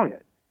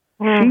McCallion,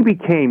 she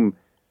became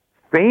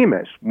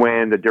famous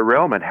when the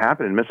derailment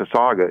happened in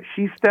Mississauga.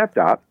 She stepped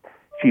up.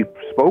 She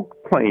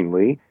spoke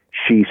plainly.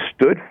 She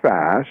stood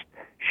fast.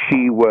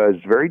 She was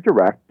very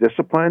direct,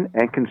 disciplined,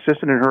 and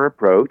consistent in her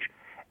approach.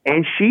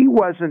 And she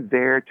wasn't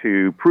there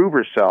to prove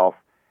herself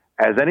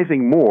as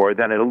anything more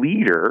than a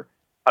leader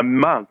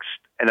amongst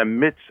and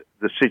amidst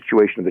the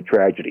situation of the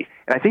tragedy.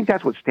 And I think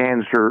that's what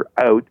stands her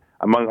out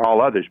among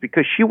all others,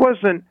 because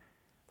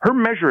her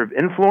measure of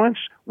influence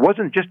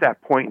wasn't just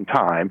that point in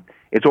time.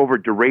 It's over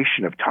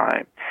duration of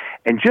time.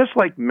 And just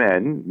like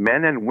men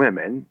and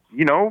women,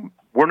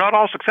 we're not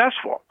all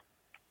successful.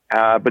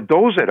 But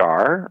those that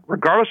are,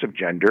 regardless of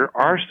gender,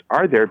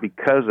 are there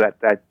because of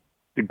that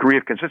degree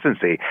of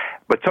consistency.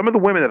 But some of the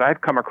women that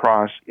I've come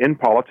across in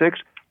politics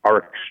are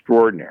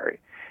extraordinary.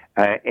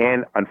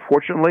 And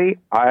unfortunately,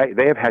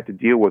 they have had to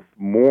deal with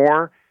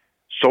more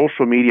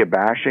social media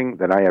bashing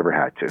than I ever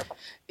had to.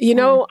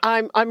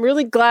 I'm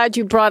really glad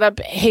you brought up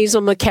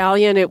Hazel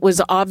McCallion. It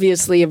was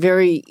obviously a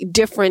very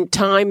different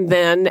time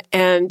then.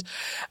 And,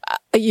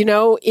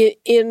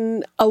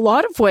 in a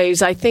lot of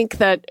ways, I think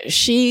that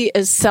she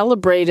is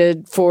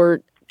celebrated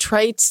for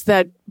traits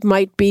that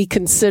might be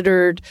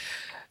considered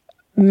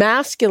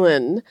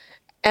masculine.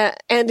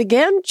 And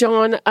again,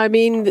 John, I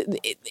mean,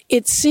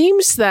 it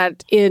seems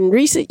that in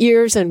recent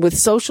years and with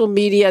social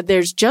media,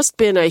 there's just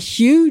been a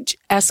huge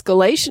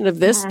escalation of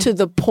this to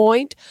the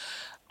point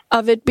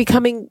of it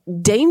becoming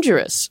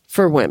dangerous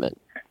for women.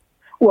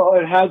 Well,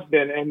 it has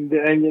been. And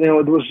there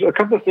was a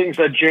couple of things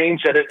that Jane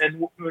said,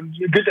 and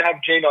good to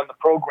have Jane on the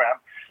program.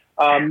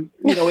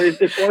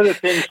 It's one of the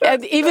things that,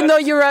 and even though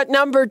you're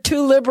outnumbered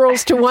 2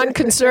 Liberals to 1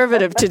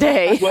 Conservative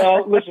today.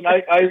 Well, listen,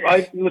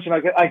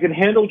 I can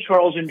handle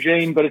Charles and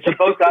Jane, but it's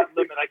about that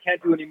limit. I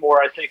can't do any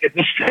more, I think, at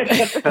this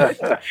stage.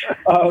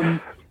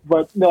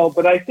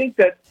 But I think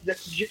that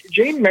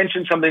Jane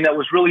mentioned something that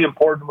was really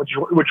important,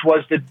 which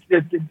was the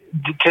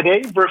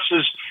today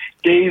versus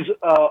days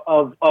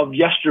of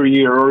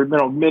yesteryear,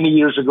 or many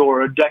years ago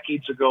or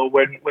decades ago,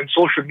 when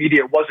social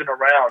media wasn't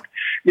around.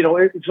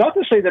 It's not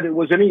to say that it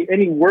was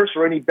any worse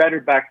or any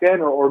better back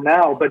then or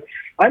now, but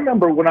I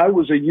remember when I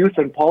was a youth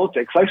in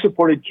politics, I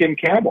supported Kim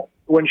Campbell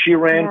when she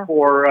ran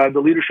for the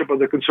leadership of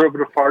the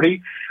Conservative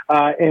Party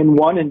and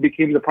won and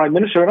became the Prime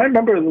Minister. And I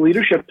remember the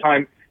leadership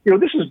time.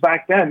 This is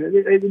back then.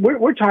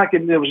 We're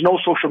talking, there was no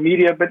social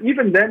media, but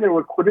even then they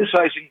were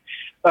criticizing,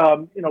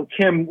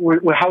 Kim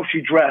with how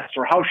she dressed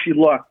or how she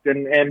looked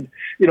and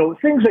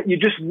things that you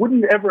just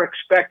wouldn't ever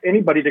expect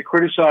anybody to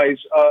criticize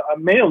a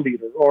male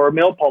leader or a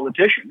male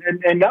politician.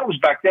 And that was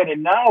back then.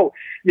 And now,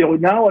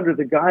 now under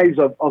the guise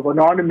of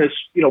anonymous,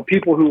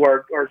 people who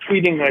are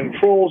tweeting and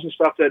trolls and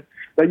stuff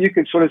that you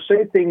could sort of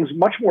say things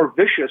much more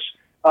vicious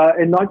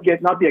and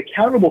not be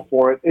accountable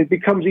for it, it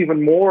becomes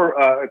even more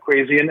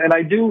crazy. And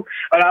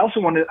I also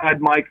want to add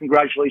my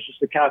congratulations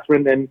to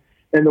Catherine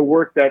and the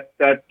work that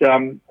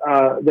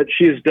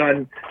she has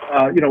done,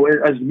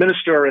 as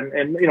minister.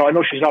 And I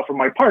know she's not from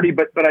my party,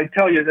 but I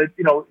tell you that,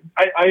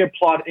 I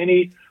applaud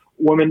any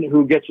women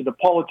who get into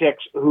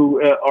politics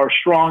who are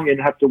strong and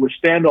have to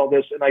withstand all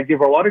this. And I give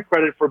her a lot of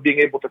credit for being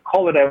able to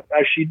call it out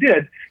as she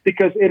did,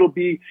 because it'll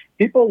be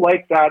people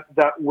like that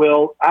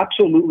will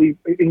absolutely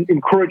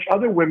encourage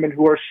other women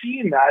who are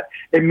seeing that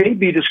and may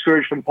be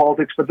discouraged from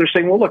politics, but they're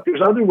saying, well, look,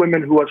 there's other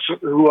women who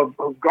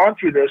have gone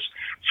through this,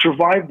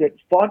 survived it,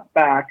 fought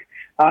back,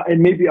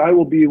 and maybe I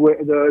will be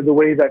the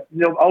way that,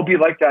 I'll be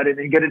like that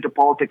and get into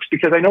politics,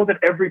 because I know that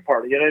every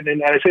party,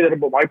 and I say that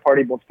about my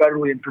party, both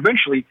federally and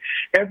provincially,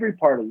 every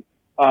party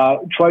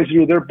tries to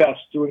do their best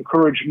to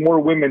encourage more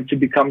women to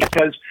become,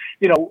 because,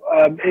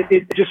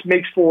 it just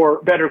makes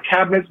for better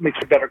cabinets, makes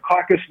for better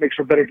caucus, makes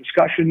for better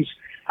discussions.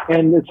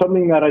 And it's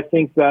something that I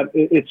think that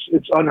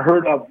it's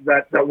unheard of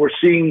that we're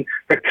seeing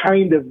the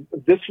kind of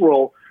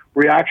visceral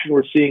reaction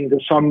we're seeing to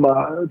some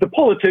the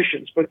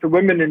politicians, but the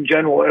women in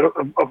general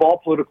of all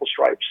political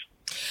stripes.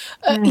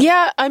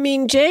 Yeah, I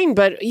mean, Jane,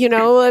 but,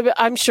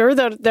 I'm sure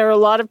that there are a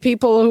lot of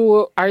people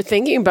who are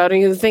thinking about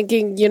it and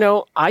thinking,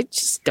 I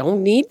just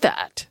don't need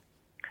that.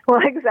 Well,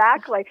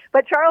 exactly.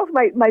 But Charles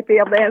might be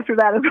able to answer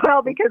that as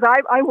well, because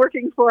I'm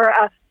working for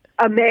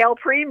a male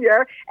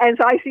premier, and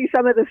so I see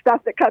some of the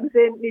stuff that comes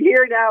in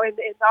here now in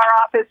our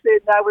office.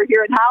 We're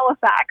here in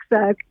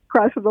Halifax,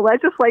 across from the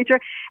legislature,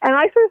 and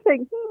I sort of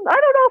think, I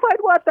don't know if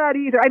I'd want that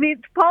either. I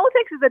mean,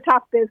 politics is a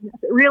tough business.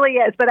 It really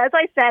is. But as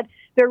I said,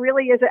 there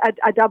really is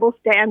a double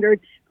standard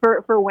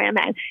for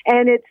women,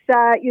 and it's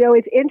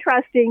it's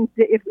interesting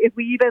if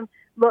we even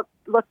look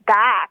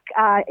back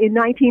in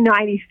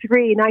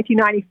 1993,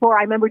 1994.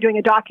 I remember doing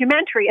a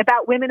documentary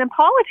about women in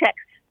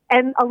politics,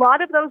 and a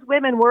lot of those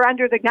women were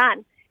under the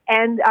gun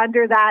and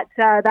under that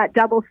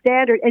double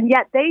standard, and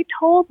yet they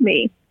told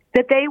me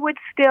that they would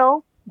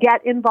still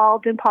get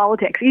involved in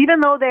politics, even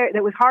though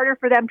it was harder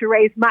for them to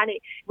raise money.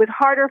 It was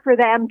harder for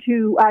them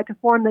to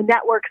form the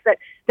networks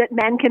that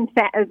men can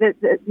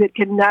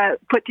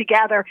put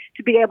together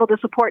to be able to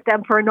support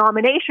them for a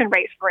nomination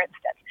race, for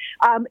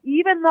instance.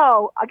 Even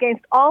though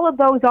against all of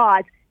those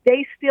odds,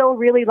 they still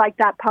really liked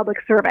that public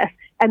service,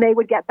 and they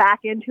would get back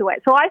into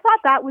it. So I thought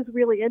that was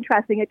really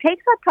interesting. It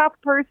takes a tough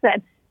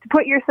person to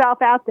put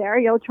yourself out there.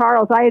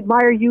 Charles, I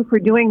admire you for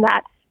doing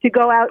that, to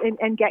go out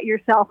and get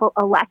yourself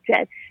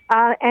elected.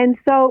 And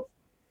so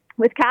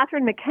with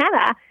Catherine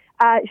McKenna,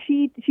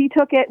 she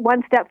took it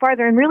one step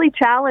farther and really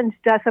challenged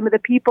some of the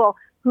people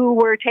who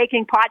were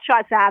taking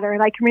potshots at her.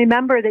 And I can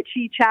remember that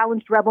she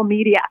challenged Rebel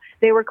Media.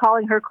 They were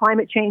calling her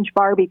climate change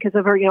Barbie because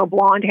of her,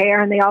 blonde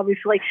hair, and they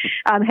obviously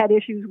had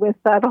issues with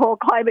the whole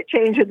climate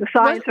change and the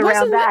science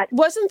around that.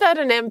 Wasn't that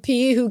an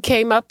MP who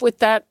came up with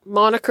that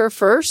moniker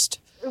first?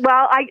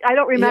 Well, I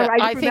don't remember.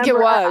 Yeah, I think it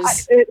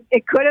was.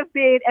 It could have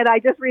been, and I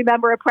just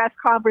remember a press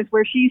conference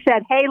where she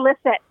said, "Hey,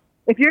 listen,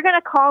 if you're going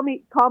to call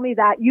me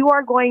that, you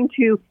are going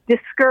to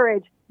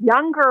discourage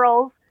young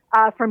girls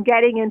from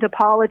getting into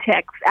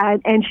politics."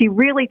 And she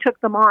really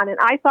took them on. And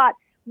I thought,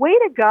 way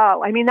to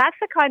go! I mean, that's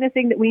the kind of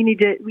thing that we need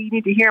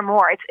to hear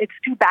more. It's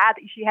too bad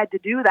that she had to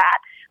do that.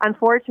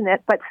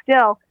 Unfortunate, but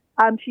still,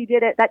 she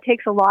did it. That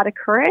takes a lot of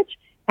courage.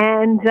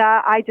 And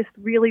I just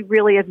really,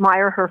 really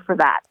admire her for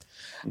that.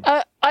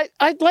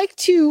 I'd like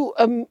to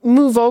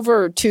move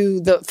over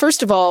to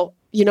first of all,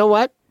 you know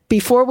what?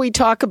 Before we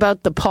talk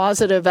about the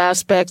positive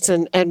aspects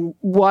and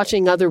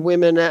watching other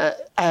women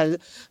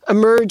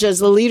emerge as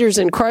the leaders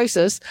in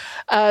crisis,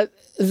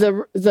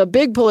 the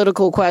big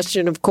political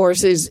question, of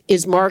course,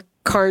 is Mark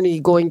Carney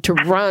going to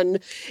run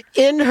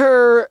in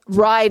her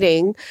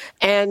riding,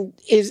 and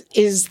is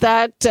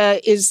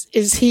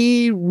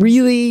he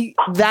really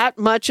that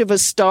much of a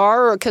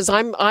star? Because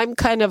I'm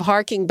kind of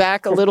harking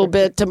back a little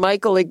bit to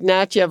Michael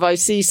Ignatieff. I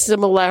see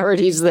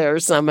similarities there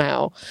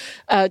somehow.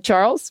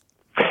 Charles?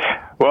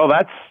 Well,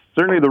 that's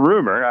certainly the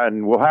rumor,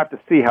 and we'll have to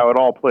see how it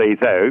all plays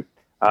out.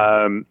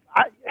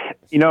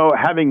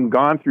 Having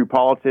gone through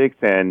politics,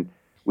 and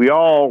we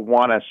all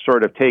want to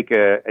sort of take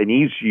an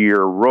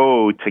easier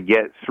road to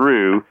get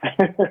through,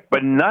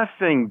 but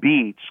nothing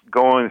beats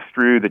going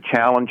through the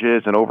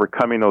challenges and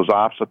overcoming those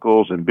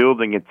obstacles and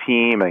building a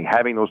team and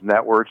having those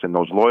networks and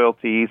those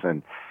loyalties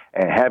and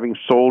having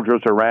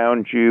soldiers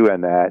around you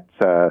and that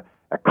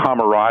a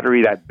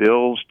camaraderie that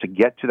builds to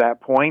get to that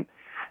point.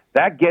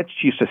 That gets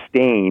you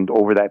sustained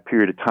over that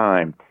period of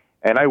time.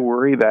 And I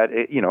worry that,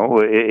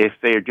 if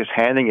they're just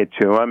handing it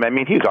to him, I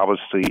mean, he's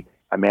obviously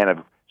a man of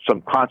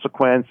some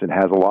consequence and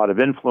has a lot of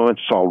influence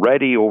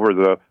already over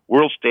the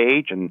world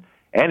stage and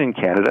in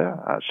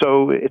Canada.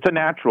 So it's a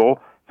natural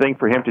thing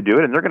for him to do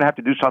it. And they're going to have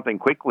to do something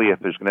quickly if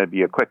there's going to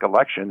be a quick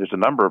election. There's a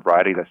number of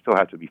ridings that still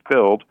have to be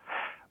filled.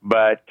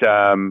 But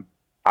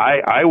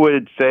I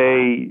would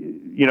say,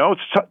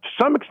 to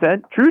some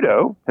extent,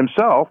 Trudeau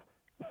himself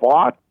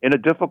fought in a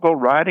difficult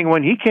riding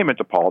when he came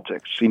into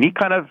politics. And he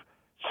kind of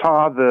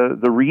saw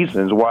the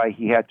reasons why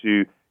he had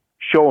to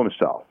show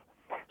himself.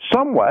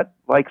 Somewhat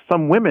like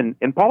some women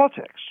in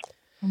politics.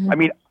 Mm-hmm. I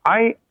mean,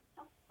 I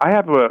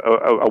have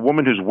a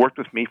woman who's worked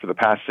with me for the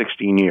past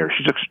 16 years.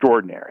 She's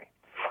extraordinary.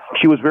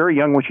 She was very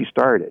young when she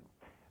started.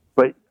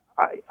 But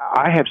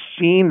I have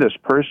seen this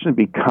person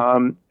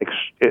become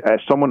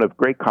someone of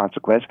great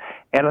consequence.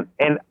 And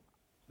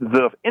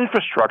the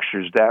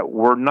infrastructures that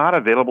were not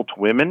available to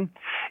women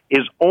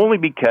is only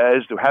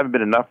because there haven't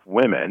been enough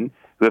women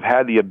who have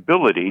had the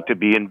ability to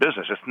be in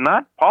business. It's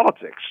not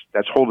politics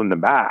that's holding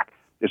them back.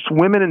 It's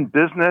women in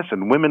business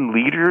and women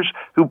leaders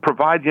who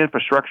provide the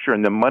infrastructure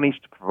and the monies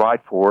to provide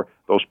for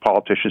those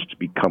politicians to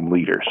become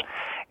leaders.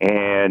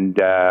 And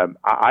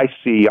I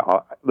see,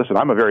 listen,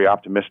 I'm a very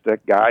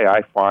optimistic guy.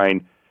 I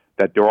find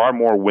that there are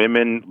more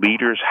women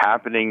leaders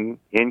happening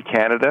in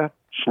Canada,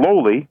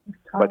 slowly,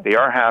 but they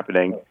are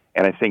happening.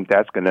 And I think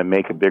that's going to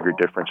make a bigger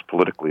difference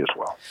politically as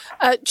well.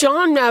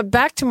 John,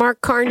 back to Mark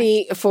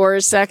Carney for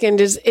a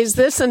second. Is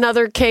this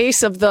another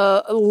case of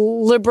the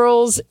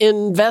Liberals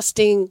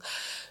investing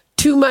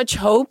too much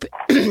hope,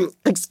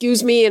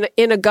 excuse me,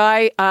 in a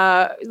guy?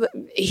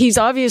 He's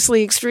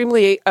obviously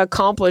extremely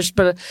accomplished,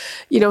 but,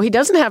 he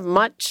doesn't have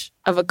much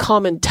of a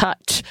common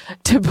touch,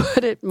 to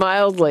put it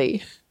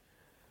mildly.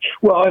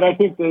 Well, and I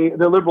think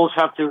the Liberals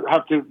have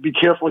to be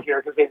careful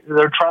here because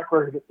their track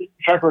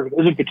record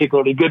isn't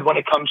particularly good when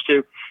it comes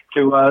to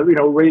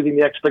raising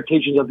the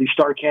expectations of these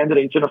star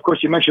candidates. And of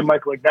course, you mentioned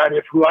Michael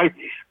Ignatieff, who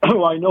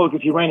I know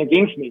because he ran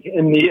against me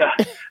in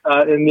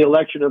the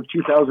election of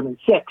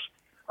 2006.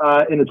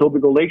 In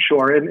Etobicoke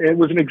Lakeshore, and it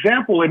was an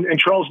example. And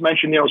Charles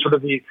mentioned, sort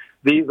of the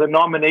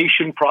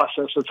nomination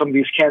process that some of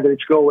these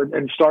candidates go,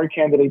 and star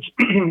candidates,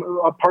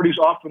 parties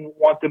often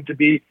want them to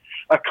be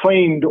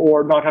acclaimed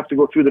or not have to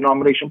go through the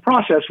nomination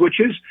process, which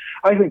is,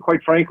 I think,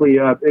 quite frankly,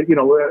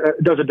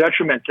 does a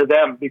detriment to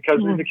them. Because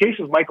in the case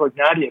of Michael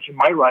Ignatieff, in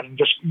my riding,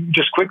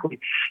 just quickly,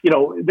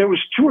 there was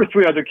 2 or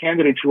 3 other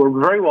candidates who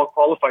were very well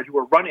qualified who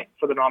were running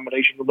for the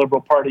nomination of the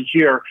Liberal Party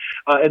here,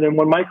 and then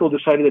when Michael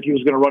decided that he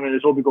was going to run in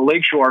Etobicoke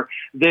Lakeshore,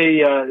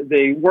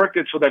 they worked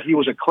it so that he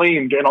was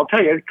acclaimed, and I'll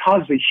tell you, it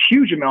caused a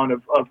huge amount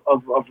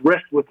of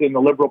rift within the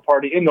Liberal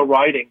Party in the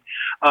riding,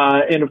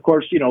 and of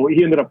course, he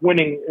ended up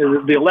winning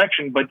the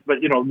election, but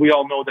we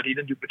all know that he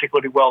didn't do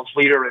particularly well as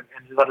leader and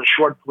he's had a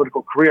short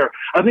political career.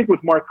 I think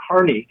with Mark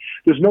Carney,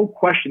 there's no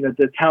question that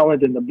the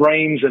talent and the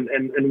brains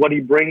and what he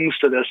brings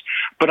to this,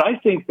 but I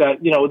think that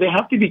they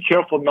have to be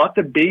careful not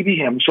to baby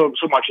him so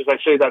much, as I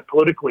say that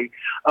politically,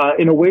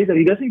 in a way that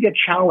he doesn't get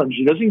challenged.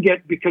 He doesn't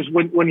get, because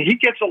when he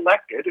gets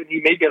elected, and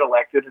he may get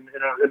elected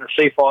in a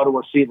safe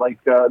Ottawa seat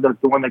like the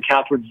one that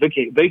Catherine's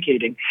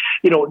vacating,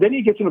 then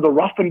he gets into the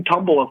rough and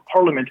tumble of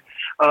Parliament.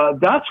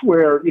 That's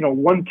where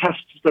one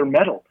tests their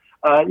mettle.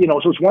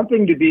 So it's one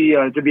thing to be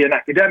an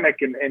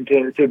academic and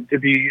to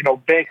be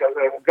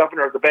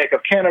governor of the Bank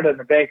of Canada and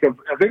the Bank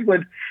of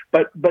England,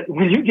 but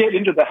when you get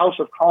into the House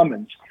of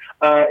Commons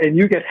and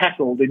you get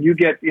heckled and you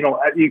get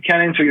you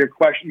can't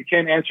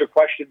answer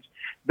questions.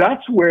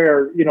 That's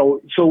where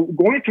so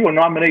going through a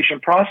nomination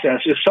process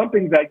is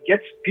something that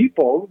gets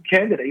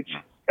candidates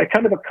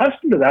kind of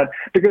accustomed to that,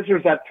 because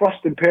there's that thrust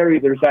and parry,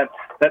 there's that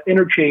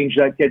interchange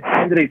that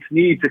candidates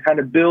need to kind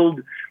of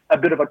build a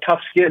bit of a tough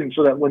skin,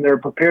 so that when they're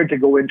prepared to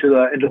go into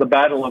the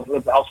battle of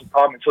the House of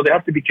Commons, so they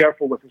have to be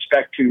careful with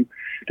respect to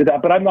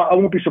that. But I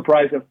won't be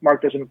surprised if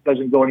Mark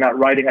doesn't go in that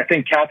riding. I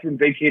think Catherine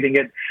vacating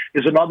it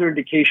is another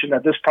indication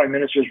that this Prime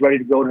Minister is ready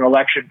to go to an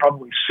election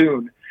probably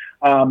soon.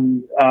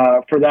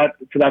 For that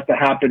to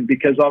happen,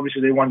 because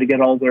obviously they wanted to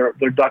get all their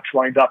ducks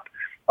lined up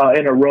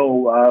in a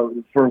row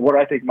for what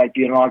I think might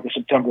be an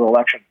August-September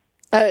election.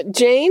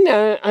 Jane,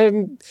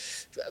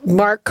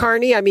 Mark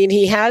Carney,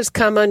 he has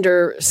come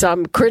under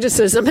some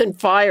criticism and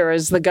fire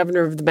as the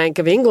governor of the Bank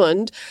of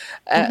England,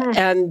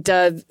 and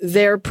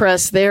their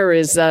press there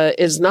is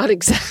not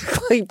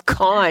exactly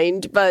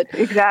kind. But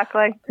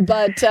exactly.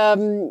 But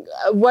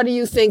what do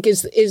you think?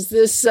 Is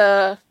this?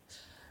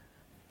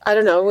 I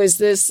don't know. Is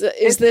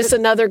this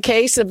another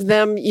case of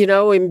them,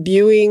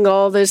 imbuing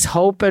all this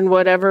hope and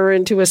whatever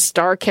into a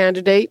star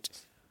candidate?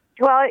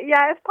 Well,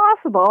 yeah, it's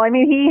possible.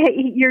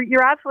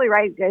 You're absolutely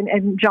right,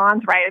 and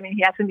John's right.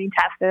 He hasn't been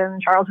tested,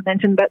 and Charles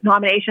mentioned but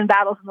nomination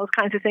battles and those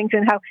kinds of things,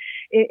 and how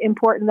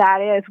important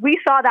that is. We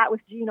saw that with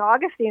Jean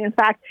Augustine. In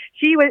fact,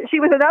 she was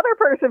another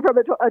person from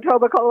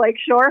Etobicoke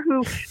Lakeshore who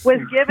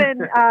was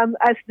given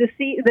as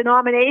the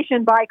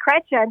nomination by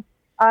Chrétien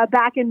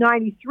back in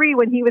 '93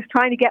 when he was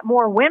trying to get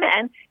more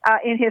women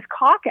in his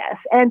caucus.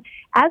 And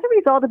as a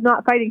result of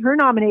not fighting her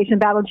nomination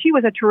battle, and she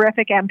was a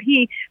terrific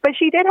MP, but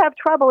she did have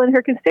trouble in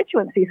her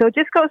constituency. So it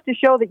just goes to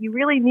show that you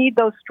really need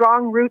those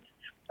strong roots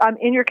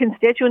in your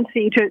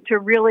constituency to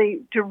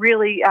really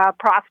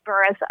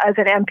prosper as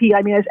an MP.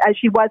 As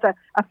she was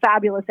a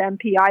fabulous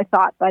MP, I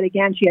thought, but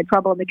again, she had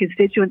trouble in the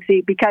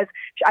constituency because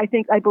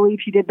I believe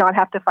she did not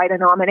have to fight a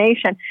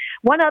nomination.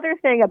 One other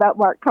thing about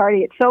Mark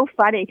Carney, it's so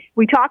funny.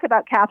 We talk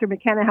about Catherine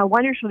McKenna, how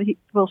wonderful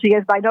she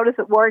is, but I noticed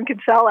that Warren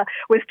Kinsella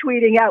was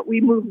tweeting out, we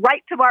moved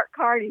right to Mark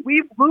Carney.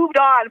 We've moved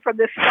on from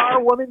the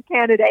star woman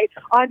candidate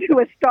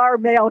onto a star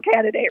male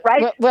candidate,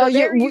 right? Well,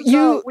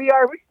 so we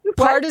are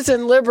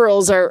partisan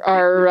Liberals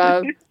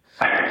are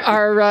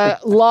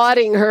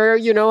lauding her.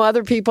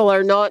 Other people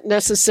are not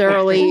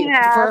necessarily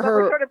for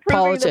her we're sort of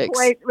proving politics.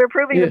 The point. We're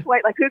proving the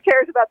point. Like, who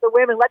cares about the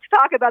women? Let's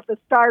talk about the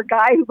star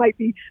guy who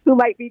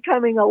might be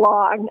coming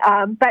along.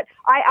 But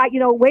I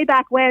way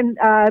back when.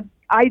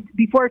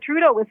 Before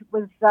Trudeau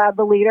was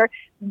the leader,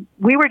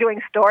 we were doing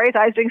stories.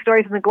 I was doing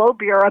stories in the Globe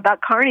Bureau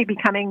about Carney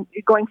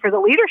going for the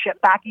leadership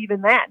back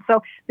even then.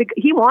 So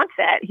he wants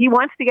it. He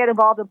wants to get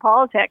involved in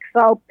politics.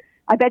 So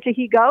I bet you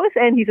he goes,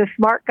 and he's a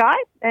smart guy,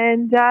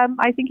 and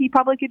I think he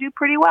probably could do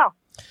pretty well.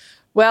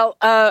 Well,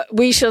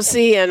 we shall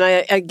see. And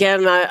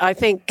I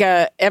think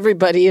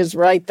everybody is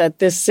right that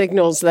this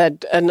signals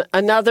that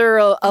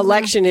another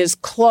election is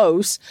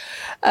close.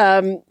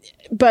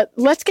 But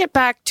let's get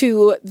back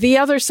to the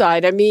other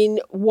side. I mean,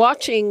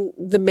 watching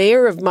the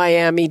mayor of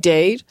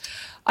Miami-Dade,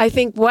 I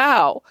think,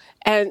 wow.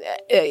 And,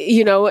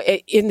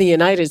 in the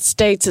United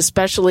States,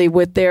 especially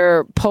with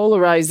their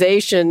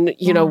polarization,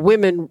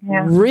 women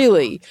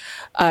really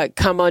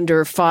come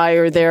under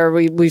fire there.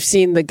 We've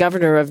seen the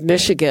governor of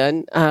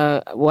Michigan.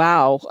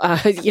 Wow.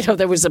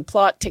 There was a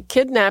plot to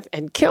kidnap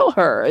and kill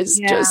her. It's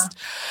just,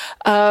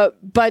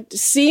 but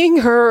seeing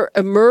her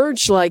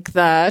emerge like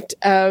that,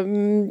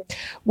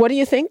 what do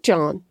you think,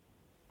 John?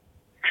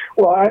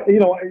 Well,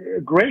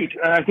 great.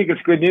 I think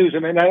it's good news. I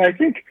mean, I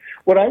think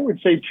what I would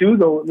say too,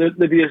 though,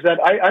 Libby, is that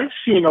I've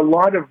seen a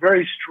lot of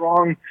very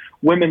strong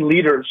women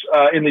leaders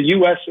in the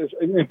U.S.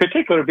 in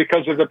particular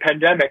because of the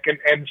pandemic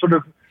and sort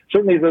of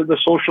certainly the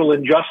social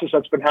injustice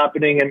that's been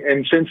happening,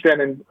 and since then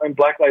in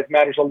Black Lives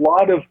Matter, a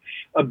lot of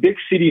big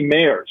city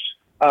mayors.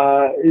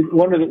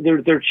 One of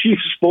their chief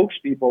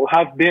spokespeople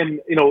have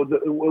been, the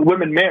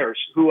women mayors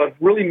who have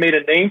really made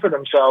a name for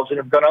themselves and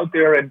have gone out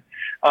there and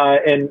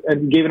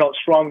given out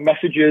strong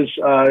messages,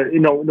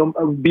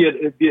 be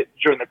it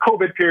during the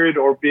COVID period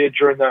or be it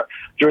during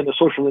the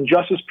social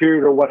injustice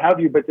period or what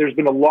have you. But there's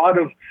been a lot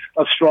of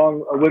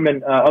strong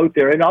women out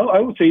there, and I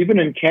would say even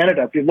in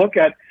Canada, if you look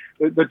at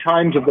the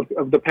times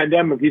of the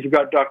pandemic, you've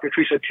got Dr.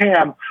 Theresa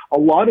Tam. A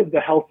lot of the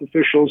health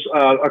officials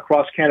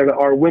across Canada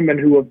are women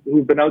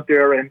who've been out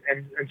there and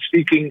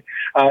speaking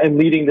and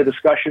leading the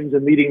discussions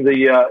and leading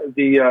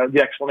the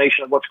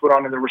explanation of what's going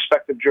on in their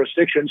respective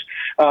jurisdictions.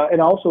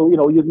 And also,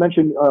 you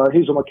mentioned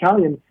Hazel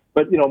McCallion,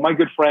 but my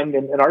good friend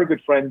and our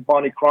good friend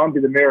Bonnie Crombie,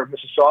 the mayor of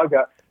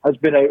Mississauga, has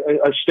been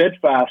a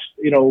steadfast,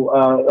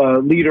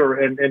 leader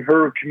in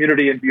her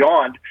community and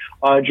beyond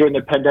during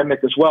the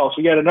pandemic as well.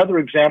 So yet another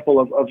example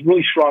of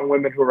really strong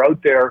women who are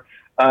out there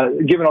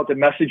giving out the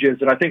messages,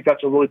 and I think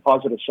that's a really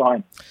positive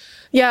sign.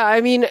 Yeah,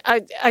 I mean,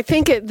 I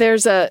think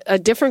there's a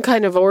different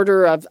kind of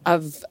order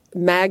of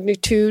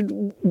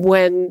magnitude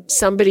when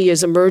somebody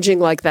is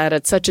emerging like that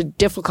at such a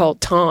difficult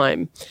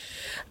time.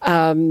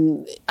 I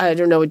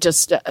don't know, it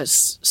just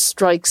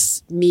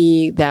strikes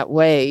me that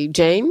way.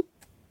 Jane?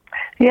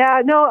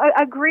 Yeah, no,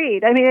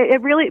 agreed. I mean,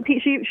 it really,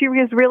 she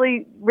has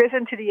really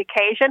risen to the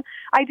occasion.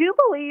 I do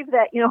believe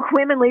that,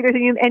 women leaders,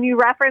 and you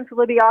referenced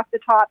Libby off the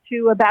top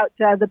too about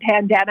the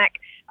pandemic.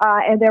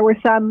 And there were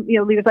some,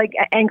 leaders like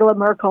Angela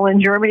Merkel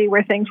in Germany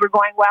where things were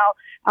going well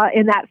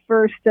in that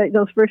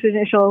those first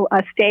initial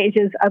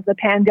stages of the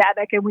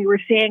pandemic, and we were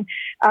seeing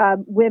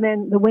the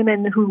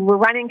women who were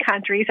running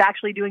countries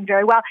actually doing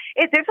very well.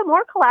 There's a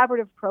more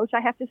collaborative approach, I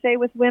have to say,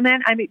 with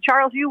women. I mean,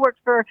 Charles, you worked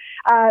for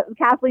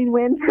Kathleen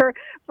Wynne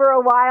for a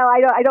while.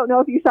 I don't know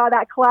if you saw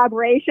that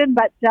collaboration,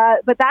 but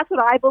that's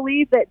what I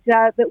believe,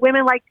 that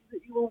women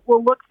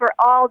will look for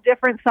all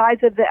different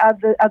sides of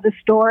the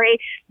story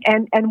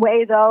and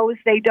weigh those.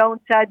 They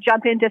don't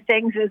jump into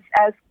things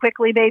as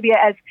quickly maybe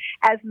as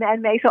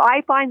men may. So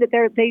I find that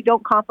they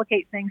don't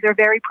complicate things. They're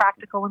very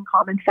practical and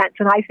common sense,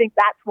 and I think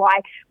that's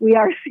why we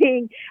are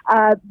seeing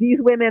these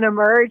women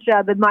emerge.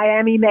 The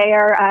Miami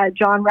mayor,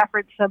 John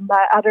referenced some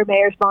other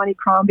mayors, Bonnie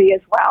Crombie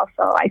as well.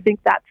 So I think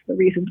that's the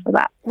reason for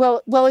that.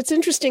 Well, it's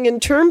interesting in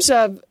terms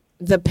of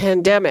the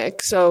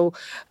pandemic. So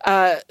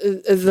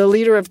the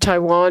leader of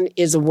Taiwan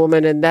is a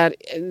woman, and that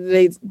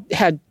they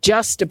had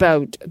just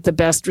about the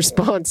best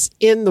response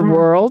in the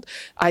world.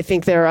 I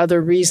think there are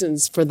other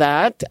reasons for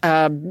that.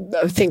 I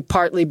think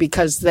partly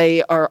because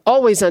they are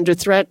always under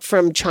threat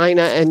from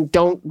China and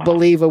don't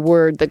believe a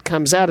word that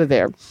comes out of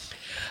there.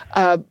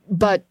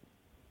 But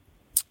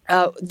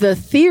the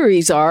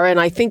theories are, and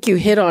I think you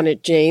hit on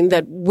it, Jane,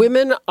 that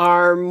women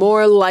are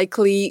more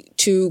likely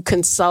to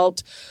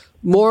consult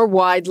more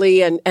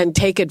widely and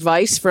take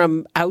advice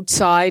from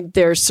outside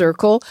their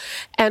circle,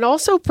 and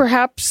also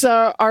perhaps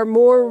are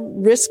more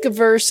risk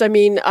averse. I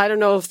mean, I don't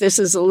know if this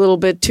is a little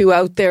bit too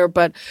out there,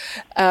 but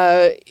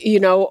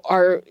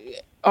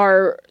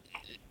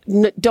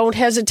don't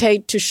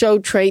hesitate to show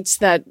traits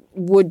that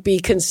would be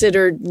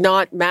considered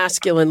not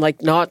masculine,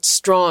 like not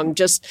strong,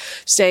 just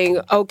saying,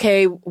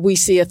 okay, we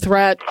see a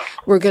threat,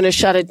 we're going to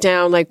shut it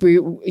down, like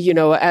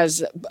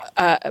as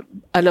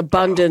an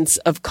abundance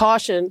of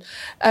caution.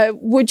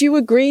 Would you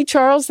agree,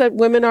 Charles, that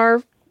women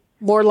are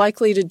more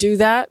likely to do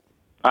that?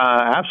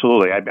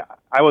 Absolutely.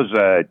 I was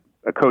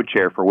a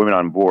co-chair for Women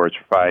on Boards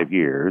for 5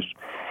 years.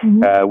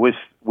 With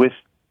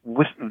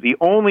the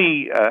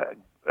only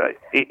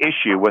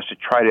issue was to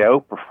try to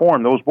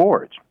outperform those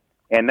boards.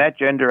 And that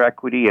gender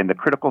equity and the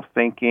critical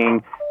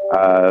thinking,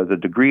 the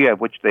degree at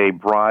which they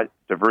brought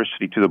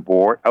diversity to the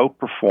board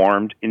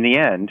outperformed, in the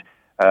end,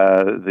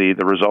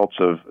 the results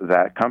of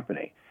that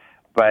company.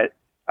 But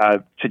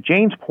to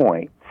Jane's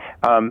point,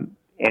 and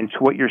to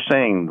what you're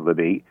saying,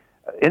 Libby,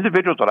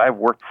 individuals that I've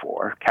worked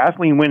for,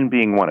 Kathleen Wynne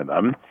being one of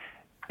them,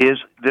 is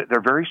that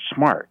they're very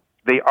smart.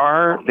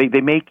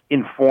 They make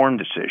informed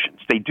decisions.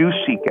 They do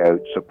seek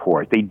out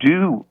support. They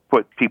do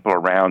put people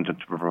around to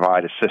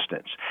provide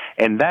assistance.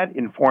 And that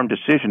informed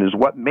decision is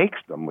what makes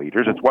them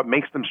leaders. It's what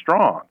makes them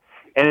strong.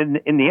 And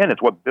in the end,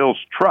 it's what builds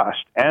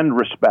trust and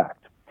respect.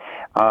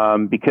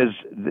 Because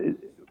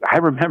I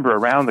remember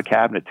around the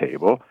cabinet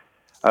table,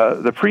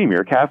 the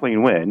Premier,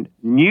 Kathleen Wynne,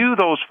 knew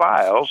those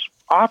files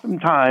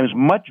oftentimes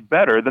much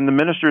better than the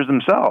ministers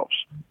themselves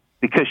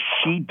because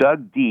she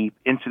dug deep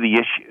into the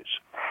issues.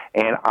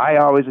 And I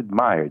always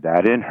admired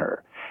that in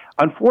her.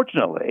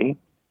 Unfortunately,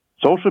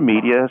 social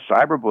media,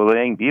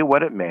 cyberbullying, be it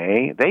what it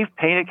may, they've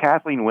painted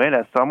Kathleen Wynne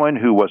as someone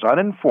who was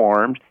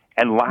uninformed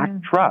and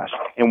lacked trust.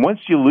 And once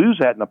you lose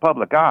that in the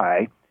public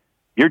eye,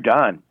 you're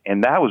done.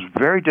 And that was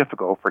very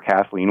difficult for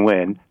Kathleen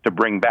Wynne to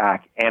bring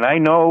back. And I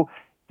know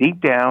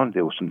deep down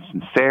there was some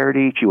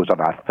sincerity. She was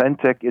an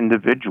authentic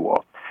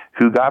individual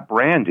who got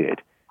branded.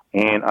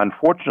 And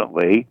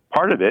unfortunately,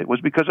 part of it was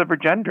because of her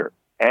gender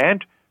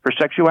and her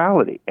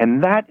sexuality.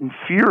 And that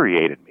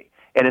infuriated me.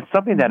 And it's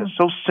something that is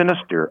so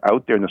sinister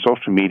out there in the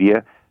social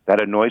media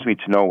that annoys me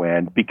to no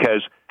end,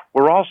 because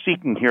we're all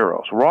seeking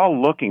heroes. We're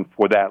all looking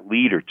for that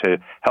leader to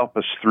help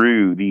us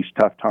through these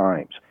tough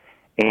times.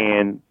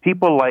 And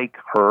people like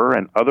her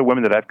and other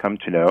women that I've come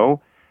to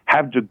know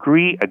have a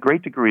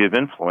great degree of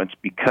influence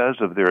because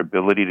of their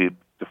ability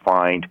to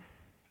find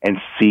and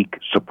seek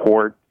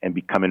support and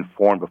become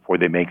informed before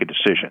they make a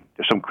decision.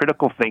 There's some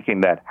critical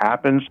thinking that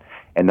happens,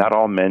 and not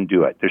all men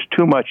do it. There's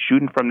too much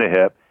shooting from the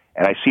hip,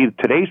 and I see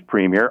today's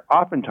Premier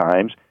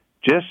oftentimes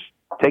just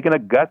taking a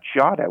gut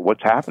shot at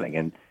what's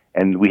happening,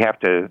 and we have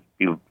to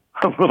be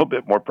a little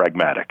bit more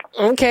pragmatic.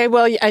 Okay,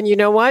 well, and you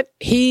know what?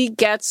 He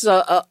gets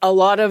a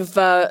lot of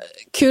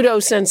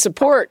kudos and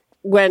support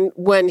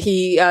when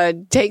he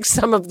takes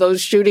some of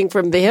those shooting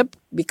from the hip,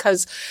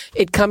 because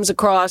it comes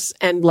across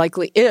and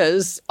likely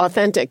is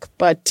authentic.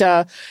 But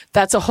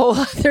that's a whole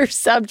other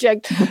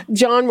subject.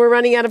 John, we're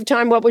running out of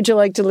time. What would you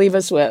like to leave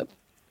us with?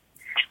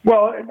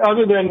 Well,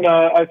 other than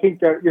I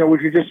think that we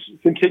should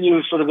just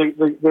continue sort of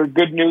the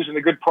good news and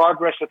the good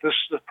progress that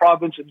the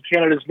province and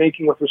Canada is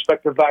making with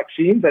respect to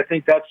vaccines. I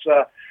think that's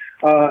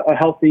a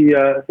healthy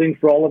thing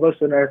for all of us,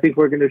 and I think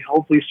we're going to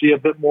hopefully see a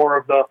bit more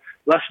of the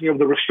lessening of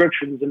the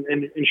restrictions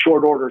in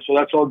short order. So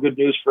that's all good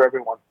news for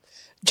everyone.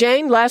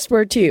 Jane, last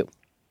word to you.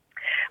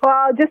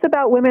 Well, just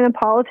about women in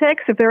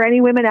politics, if there are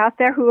any women out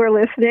there who are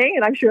listening,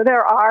 and I'm sure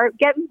there are,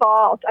 get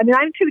involved. I mean,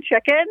 I'm too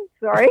chicken,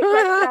 sorry,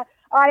 but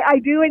I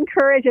do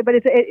encourage it, but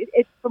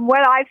it's from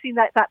what I've seen,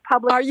 that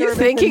public. Are you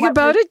thinking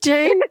about it,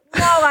 Jane?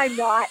 No, I'm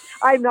not.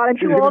 I'm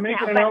too old now. Make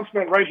an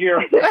announcement right here.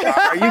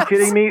 Are you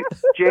kidding me?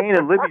 Jane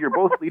and Libby, you're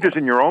both leaders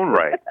in your own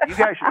right. You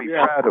guys should be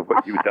proud of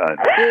what you've done.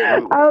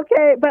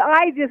 Okay, but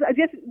I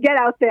just get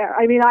out there.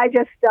 I mean, I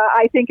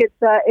think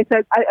it's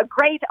a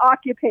great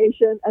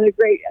occupation and a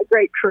great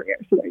career.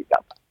 So there you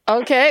go.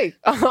 Okay.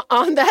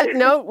 On that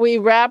note, we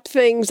wrap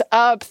things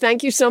up.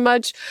 Thank you so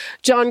much,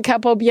 John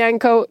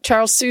Capobianco,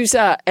 Charles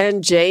Sousa,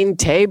 and Jane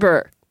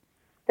Tabor.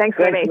 Thanks,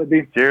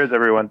 Libby. Cheers,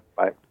 everyone.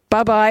 Bye.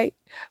 Bye-bye.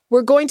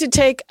 We're going to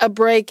take a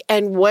break,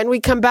 and when we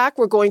come back,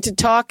 we're going to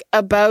talk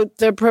about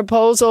the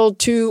proposal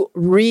to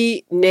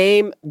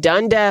rename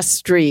Dundas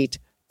Street.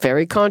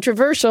 Very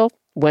controversial.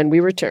 When we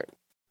return.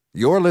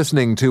 You're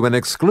listening to an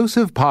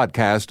exclusive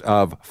podcast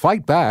of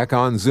Fight Back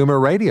on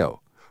Zoomer Radio.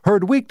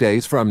 Heard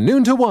weekdays from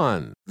noon to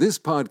 1. This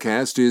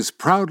podcast is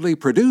proudly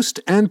produced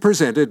and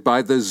presented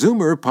by the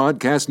Zoomer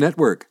Podcast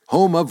Network,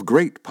 home of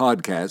great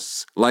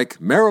podcasts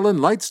like Marilyn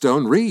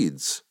Lightstone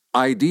Reads,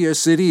 Idea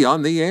City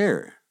on the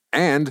Air,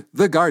 and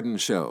The Garden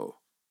Show.